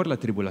lleva por la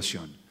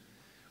tribulación.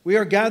 We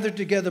are gathered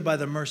together by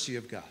the mercy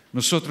of God.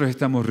 Nosotros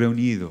estamos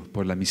reunidos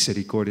por la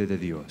misericordia de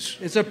Dios.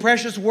 It's a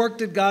precious work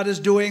that God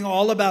is doing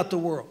all about the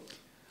world.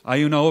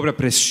 Hay una obra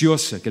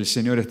preciosa que el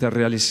Señor está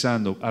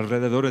realizando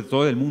alrededor de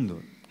todo el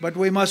mundo, But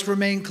we must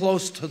remain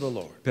close to the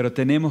Lord. pero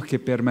tenemos que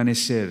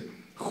permanecer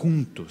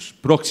juntos,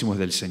 próximos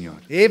del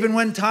Señor. Even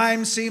when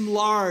times seem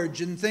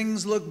large and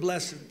things look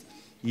blessed.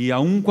 Y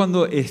aun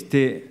cuando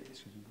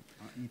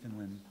Even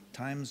when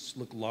times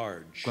look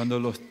large cuando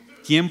los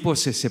tiempos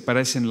se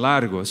parecen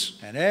largos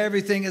and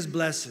everything is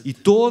blessed, y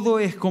todo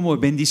es como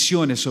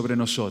bendiciones sobre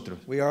nosotros,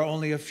 we are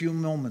only a few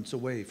moments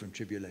away from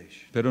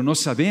tribulation. pero no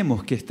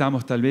sabemos que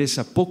estamos tal vez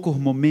a pocos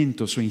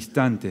momentos o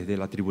instantes de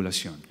la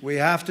tribulación.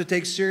 We have to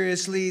take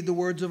seriously the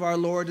words of our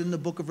Lord in the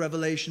book of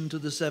Revelation to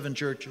the 7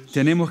 churches.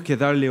 Tenemos que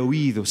darle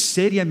oído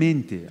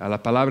seriamente a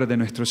la palabra de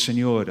nuestro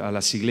Señor a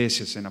las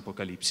iglesias en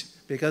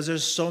Apocalipsis, Because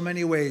there's so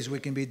many ways we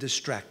can be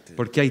distracted.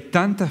 porque hay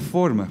tantas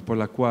formas por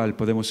las cuales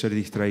podemos ser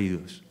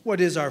distraídos. What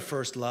is our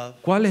first love?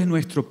 ¿Cuál es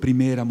nuestro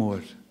primer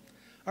amor?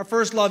 Our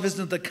first love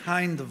isn't the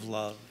kind of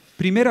love.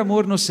 Primer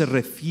amor no se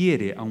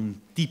refiere a un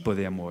tipo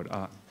de amor.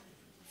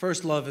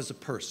 First love is a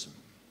person.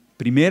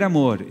 Primer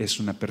amor es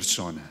una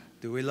persona.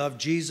 Do we love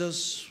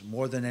Jesus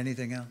more than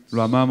anything else?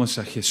 Lo amamos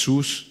a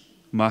Jesús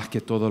más que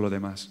todo lo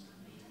demás.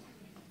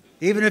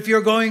 Even if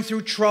you're going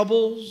through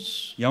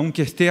troubles, Y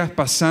aunque estés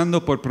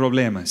pasando por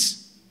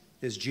problemas,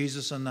 is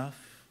Jesus enough?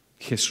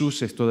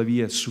 Jesús es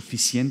todavía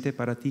suficiente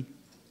para ti.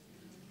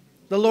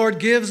 The Lord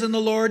gives and the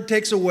Lord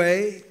takes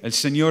away. El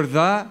Señor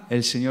da,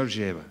 el Señor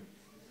lleva.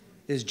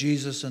 Is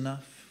Jesus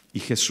enough? ¿Y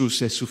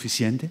Jesús es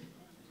suficiente?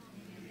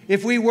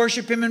 If we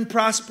worship Him in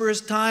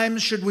prosperous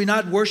times, should we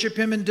not worship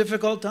Him in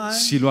difficult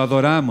times? Si lo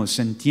adoramos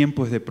en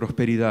tiempos de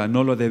prosperidad,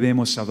 no lo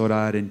debemos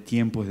adorar en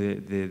tiempos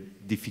de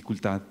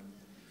dificultad.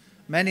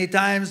 Many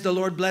times the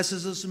Lord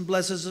blesses us and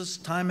blesses us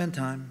time and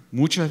time.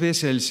 Muchas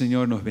veces el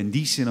Señor nos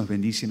bendice, nos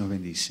bendice y nos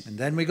bendice. And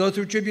then we go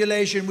through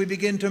tribulation, we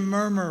begin to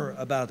murmur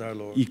about our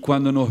Lord. Y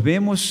cuando nos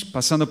vemos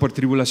pasando por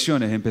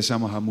tribulaciones,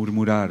 empezamos a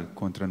murmurar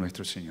contra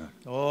nuestro Señor.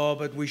 Oh,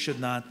 but we should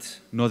not.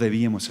 No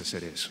debíamos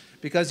hacer eso.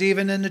 Because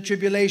even in the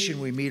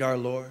tribulation we meet our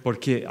Lord.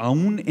 Porque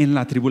aún en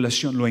la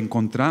tribulación lo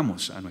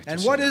encontramos a nuestro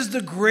And what Señor. is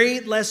the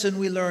great lesson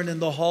we learn in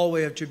the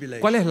hallway of tribulation?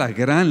 ¿Cuál es la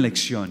gran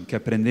lección que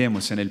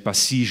aprendemos en el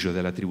pasillo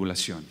de la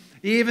tribulación?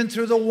 Even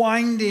through the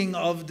winding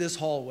of this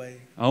hallway,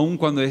 Aún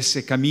cuando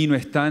ese camino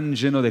es tan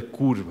lleno de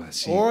curvas,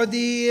 ¿sí? or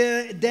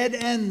the dead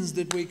ends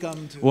that we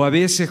come to, O a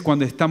veces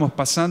cuando estamos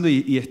pasando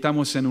y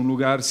estamos en un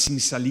lugar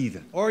sin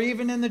salida, or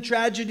even in the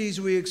tragedies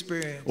we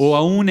experience. o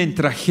aún en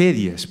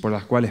tragedias por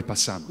las cuales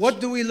pasamos. What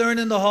do we learn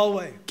in the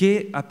hallway?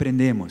 ¿Qué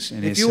aprendemos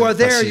en If ese you are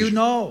there, you pasillo?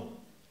 know.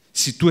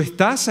 Si tú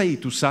estás ahí,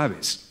 tú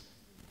sabes.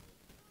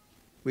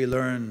 We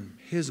learn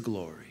His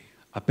glory.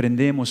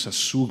 Aprendemos a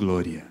su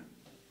gloria.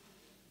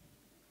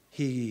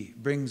 He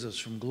brings us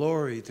from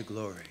glory to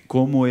glory.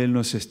 Cómo Él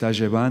nos está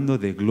llevando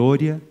de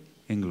gloria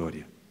en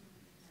gloria.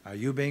 Are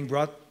you being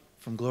brought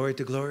from glory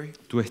to glory?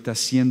 ¿Tú estás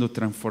siendo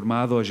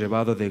transformado o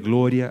llevado de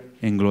gloria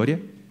en gloria?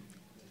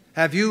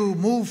 Have you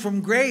moved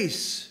from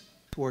grace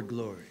toward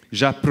glory?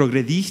 ¿Ya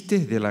progrediste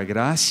de la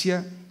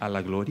gracia a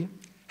la gloria?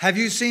 Have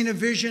you seen a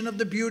vision of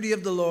the beauty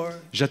of the Lord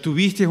 ¿Ya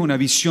tuviste una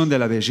visión de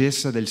la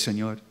belleza del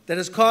Señor that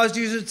has caused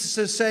you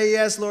to say,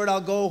 yes, Lord,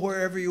 I'll go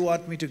wherever you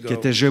want me to que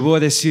go? te llevó a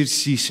decir,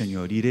 sí,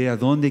 Señor, iré a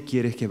donde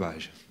quieres que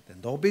vaya? Then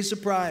don't be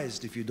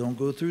surprised if you don't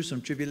go through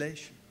some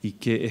tribulation. Y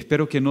que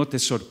espero que no te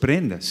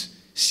sorprendas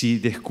si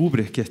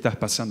descubres que estás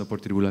pasando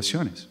por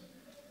tribulaciones.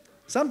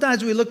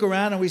 Sometimes we look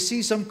around and we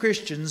see some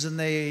Christians and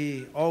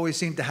they always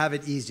seem to have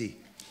it easy.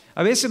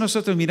 A veces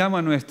nosotros miramos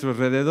a nuestro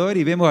alrededor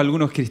y vemos a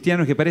algunos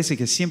cristianos que parece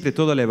que siempre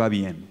todo le va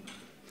bien.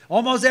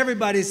 Almost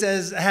everybody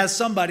has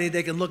somebody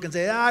they can look and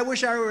say, I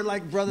wish I were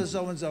like brother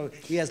so-and-so.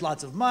 He has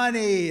lots of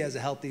money, he has a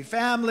healthy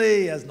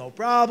family, he has no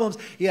problems,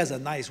 he has a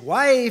nice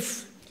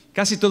wife.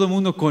 Casi todo el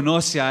mundo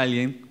conoce a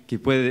alguien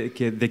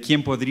de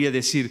quien podría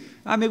decir,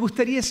 me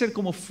gustaría ser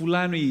como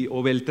fulano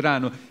o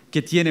beltrano,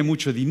 que tiene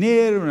mucho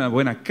dinero, una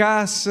buena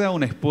casa,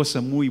 una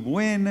esposa muy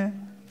buena.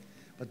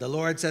 But the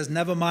Lord says,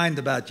 never mind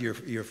about your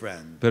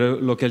friend. Pero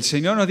lo que el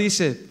Señor nos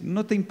dice,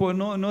 no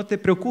te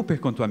preocupes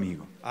con tu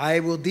amigo. I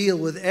will deal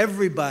with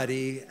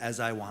everybody as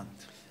I want.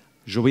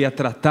 Yo voy a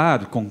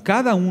tratar con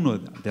cada uno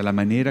de la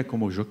manera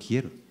como yo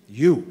quiero.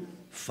 You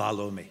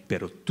follow me.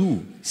 Pero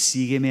tú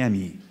sígueme a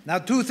mí. Now,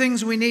 two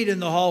things we need in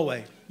the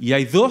hallway. Y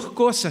hay dos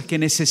cosas que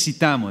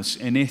necesitamos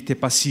en este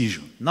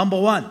pasillo. Number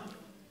one,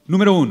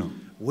 Número uno,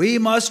 we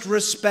must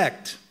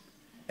respect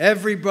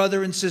every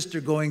brother and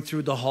sister going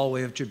through the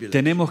hallway of tribulation.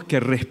 tenemos que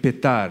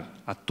respetar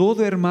a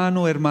todo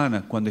hermano o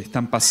hermana cuando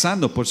están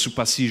pasando por su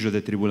pasillo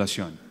de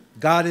tribulación.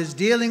 God is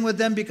dealing with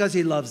them because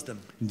He loves them.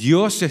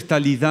 Dios está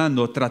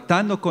lidando,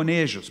 tratando con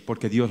ellos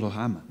porque Dios los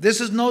ama.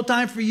 This is no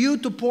time for you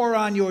to pour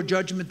on your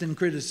judgment and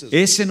criticism.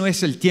 Ese no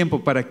es el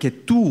tiempo para que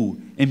tú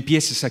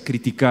empieces a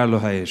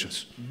criticarlos a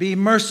ellos. Be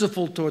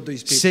merciful toward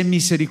these people. Sé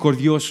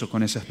misericordioso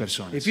con esas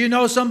personas. If you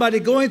know somebody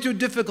going through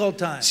difficult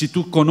times, Si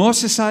tú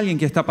conoces a alguien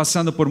que está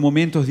pasando por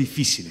momentos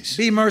difíciles,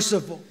 be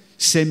merciful.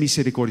 sé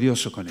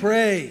misericordioso con él.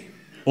 Pray.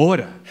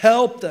 Ora,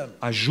 Help them.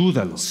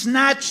 ayúdalo.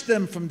 Snatch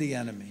them from the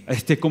enemy.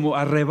 Como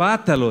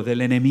arrebátalo del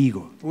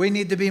enemigo. We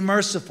need to be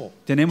merciful.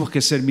 Tenemos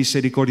que ser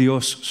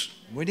misericordiosos.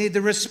 We need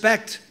to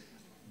respect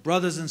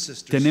brothers and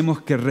sisters.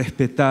 Tenemos que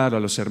respetar a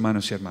los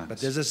hermanos y But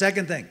hermanas. there's a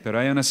second thing. Pero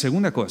hay una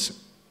segunda cosa.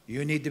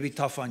 You need to be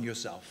tough on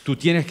yourself. Tú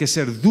tienes que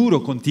ser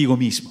duro contigo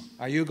mismo.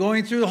 Are you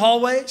going through the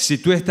hallway? Si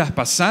tú estás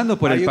pasando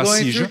por Are el you going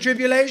pasillo, through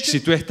tribulation? si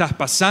tú estás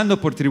pasando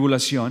por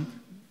tribulación,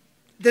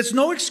 There's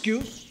no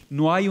excuse.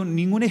 no hay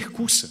ninguna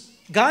excusa.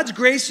 God's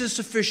grace is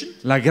sufficient.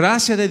 La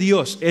gracia de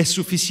Dios es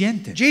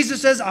suficiente.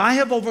 Jesus says, I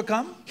have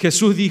overcome,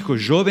 Jesús dijo,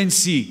 yo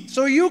vencí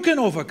so you can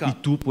y overcome.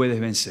 tú puedes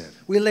vencer.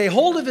 We lay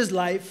hold of His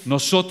life.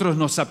 Nosotros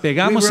nos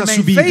apegamos We a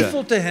su remain vida,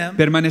 faithful to Him.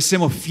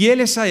 permanecemos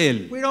fieles a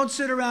Él. We don't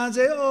sit around and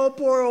say, oh,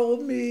 poor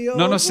old me. Oh,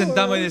 No nos poor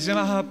sentamos y old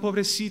decimos,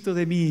 pobrecito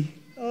de mí.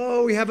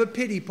 Oh, we have a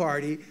pity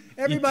party.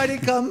 Everybody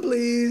come,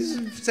 please.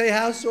 Say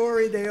how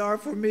sorry they are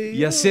for me.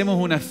 Y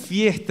hacemos una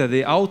fiesta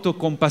de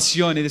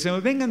autocompasión y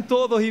decimos, vengan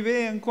todos y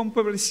vean cuán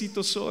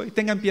pobrecito soy,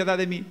 tengan piedad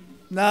de mí.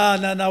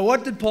 No.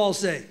 What did Paul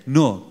say?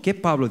 No, ¿qué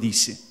Pablo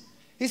dice?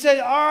 He said,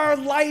 our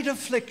light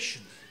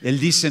affliction Él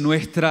dice,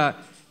 nuestra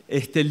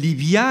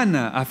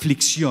liviana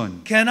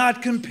aflicción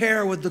cannot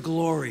compare with the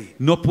glory.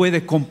 no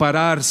puede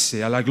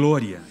compararse a la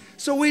gloria.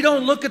 So we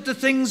don't look at the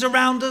things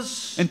around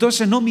us.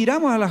 Entonces no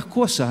miramos a las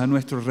cosas a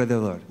nuestro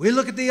alrededor. We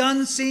look at the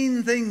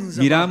unseen things.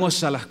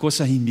 Miramos a las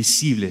cosas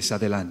invisibles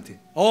adelante.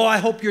 Oh, I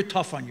hope you're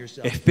tough on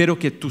yourself. Espero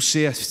que tú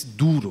seas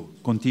duro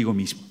contigo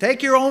mismo.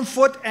 Take your own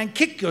foot and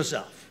kick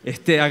yourself.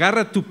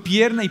 Agarra tu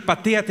pierna y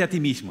patéate a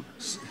ti mismo.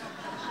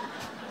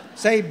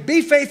 Say,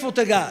 be faithful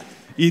to God.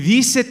 Y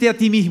dícete a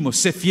ti mismo,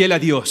 sé fiel a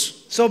Dios.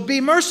 So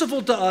be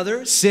merciful to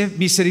others Sé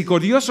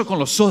misericordioso con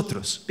los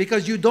otros.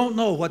 because you don't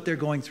know what they're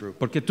going through.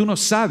 Porque tú no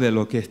sabes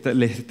lo que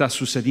les está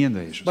sucediendo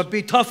a ellos. But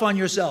be tough on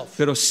yourself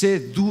Pero sé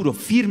duro,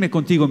 firme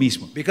contigo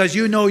mismo. because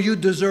you know you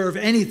deserve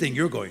anything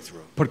you're going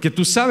through. Porque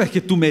tú sabes que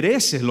tú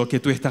mereces lo que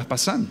tú estás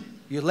pasando.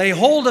 You lay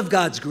hold of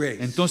God's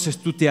grace. Entonces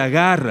tú te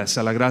agarras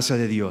a la gracia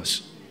de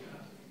Dios.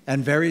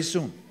 And very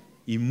soon,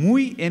 Y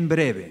muy en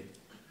breve,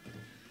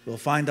 we'll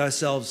find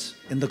ourselves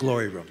in the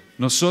glory room.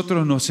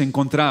 nosotros nos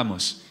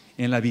encontramos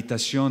en la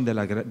habitación de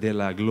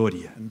la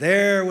gloria. And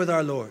there with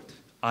our Lord,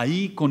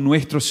 Ahí con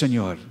nuestro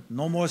Señor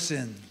no more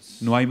sins,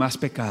 no hay más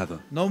pecado,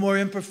 no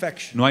more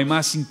imperfection, no hay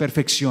más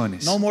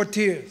imperfecciones, no more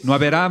tears, no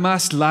habrá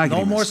más no more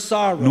lágrimas,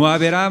 sorrows, no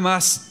habrá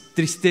más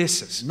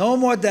tristezas, no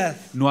more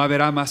death, no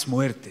habrá más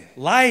muerte,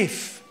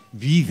 life,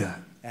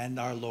 vida and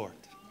our Lord.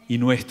 y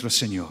nuestro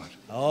Señor.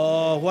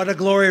 Oh, what a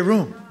glory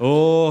room.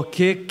 Oh,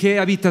 qué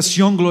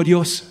habitación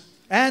gloriosa.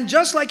 And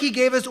just like he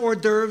gave us hors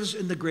d'oeuvres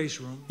in the grace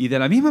room, Y de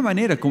la misma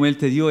manera como Él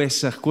te dio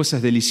esas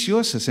cosas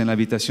deliciosas en la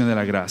habitación de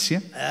la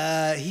gracia,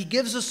 he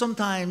gives us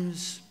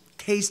sometimes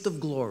taste of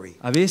glory.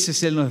 a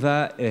veces Él nos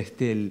da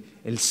el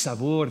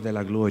sabor de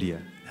la gloria.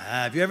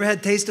 Have you ever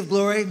had taste of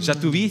glory? ¿Ya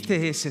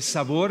tuviste ese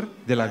sabor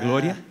de la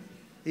gloria?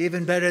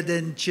 Even better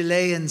than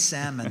Chilean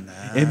salmon.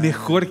 Es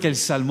mejor que el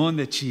salmón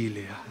de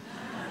Chile.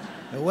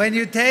 When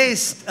you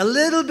taste a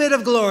little bit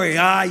of glory,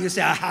 you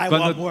say, I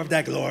want more of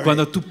that glory.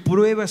 Cuando tú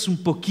pruebas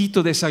un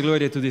poquito de esa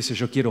gloria, tú dices,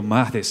 yo quiero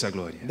más de esa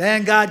gloria.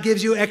 Then God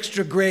gives you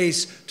extra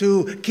grace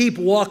to keep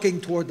walking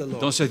toward the Lord.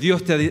 Entonces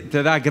Dios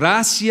te da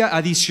gracia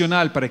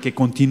adicional para que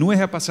continúes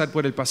a pasar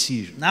por el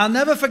pasillo. Now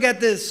never forget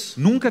this.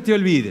 Nunca te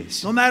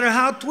olvides. No matter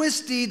how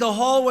twisty the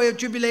hallway of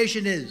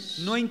tribulation is,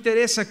 No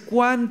interesa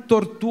cuán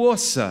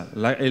tortuosa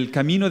el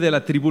camino de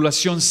la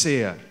tribulación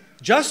sea.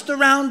 just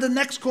around the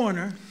next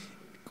corner,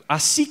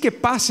 Así que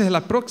pases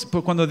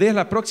cuando des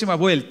la próxima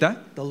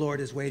vuelta, the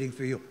Lord is waiting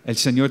for you. el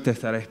Señor te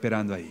estará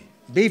esperando ahí.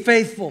 Be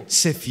faithful.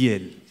 Sé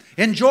fiel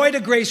Enjoy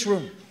the grace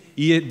room.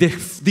 y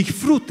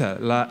disfruta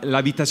la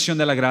habitación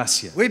de la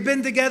gracia. We've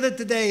been together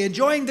today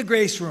enjoying the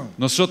grace room.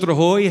 Nosotros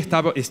hoy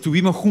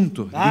estuvimos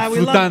juntos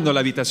disfrutando la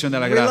habitación de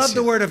la We love gracia.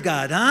 the Word of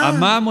God, huh?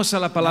 Amamos a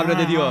la palabra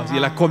de Dios y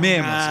la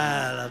comemos.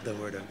 I love the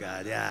Word of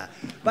God, yeah.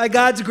 By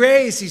God's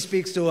grace, He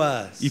speaks to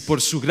us. Y por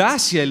su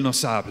gracia Él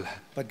nos habla.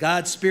 But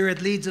God's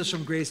Spirit leads us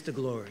from grace to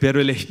glory.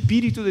 Pero el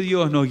Espíritu de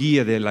Dios nos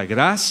guía de la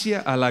gracia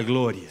a la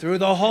gloria, Through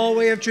the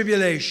hallway of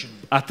tribulation.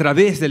 a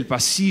través del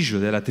pasillo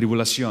de la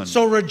tribulación.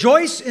 So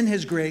rejoice in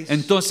His grace.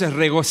 Entonces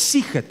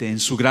regocíjate en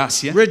su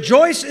gracia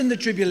Rejoice in the y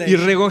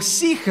tribulation.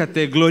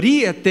 regocíjate,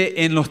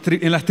 gloríate en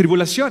las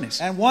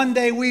tribulaciones. And one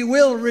day we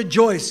will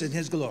rejoice in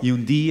His glory. Y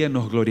un día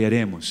nos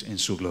gloriaremos en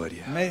su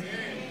gloria.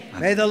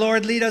 May the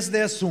Lord lead us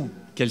there soon.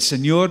 Que el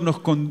Señor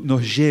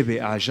nos lleve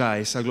allá a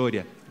esa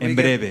gloria en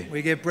breve.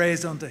 We give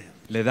praise unto Him.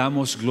 Le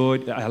damos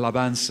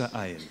alabanza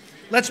a Él.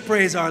 Let's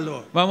praise our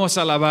Lord. Vamos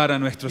a alabar a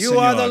nuestro You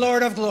are the Señor.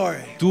 Lord of glory.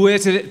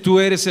 Tú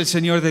eres el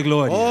Señor de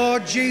gloria. Oh,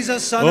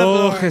 Jesus, Son of Oh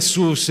glory.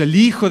 Jesús, el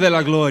Hijo de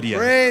la gloria.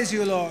 Praise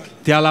you, Lord.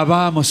 Te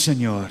alabamos,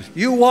 Señor.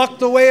 You walked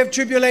the way of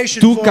tribulation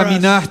Tú for us.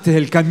 caminaste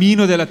el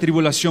camino de la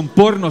tribulación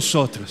por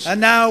nosotros.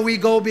 And now we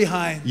go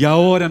behind. Y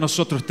ahora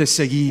nosotros te We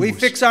seguimos.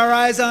 fix our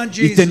eyes on Y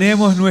Jesus.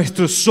 tenemos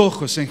nuestros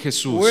ojos en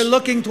Jesús. We're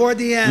looking toward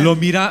the end.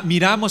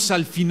 Miramos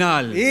al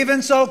final.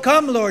 Even so,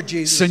 come, Lord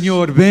Jesus.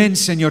 Señor, ven,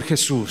 Señor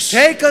Jesús.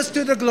 Take us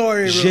to the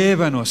glory room.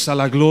 Llévanos a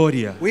la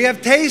gloria. We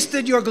have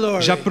tasted your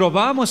glory. Ya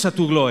probamos a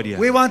tu gloria.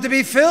 We want to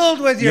be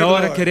filled with Y your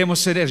ahora glory. queremos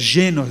ser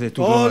llenos de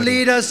tu Oh,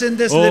 gloria. lead us in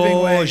this living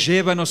Oh, way.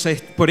 llévanos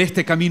por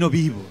este camino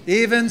vivo.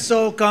 Even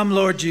so, come,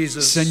 Lord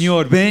Jesus.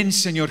 Señor, ven,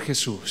 Señor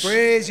Jesús.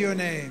 Praise your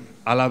name.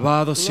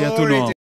 Alabado sea tu Glory to nombre.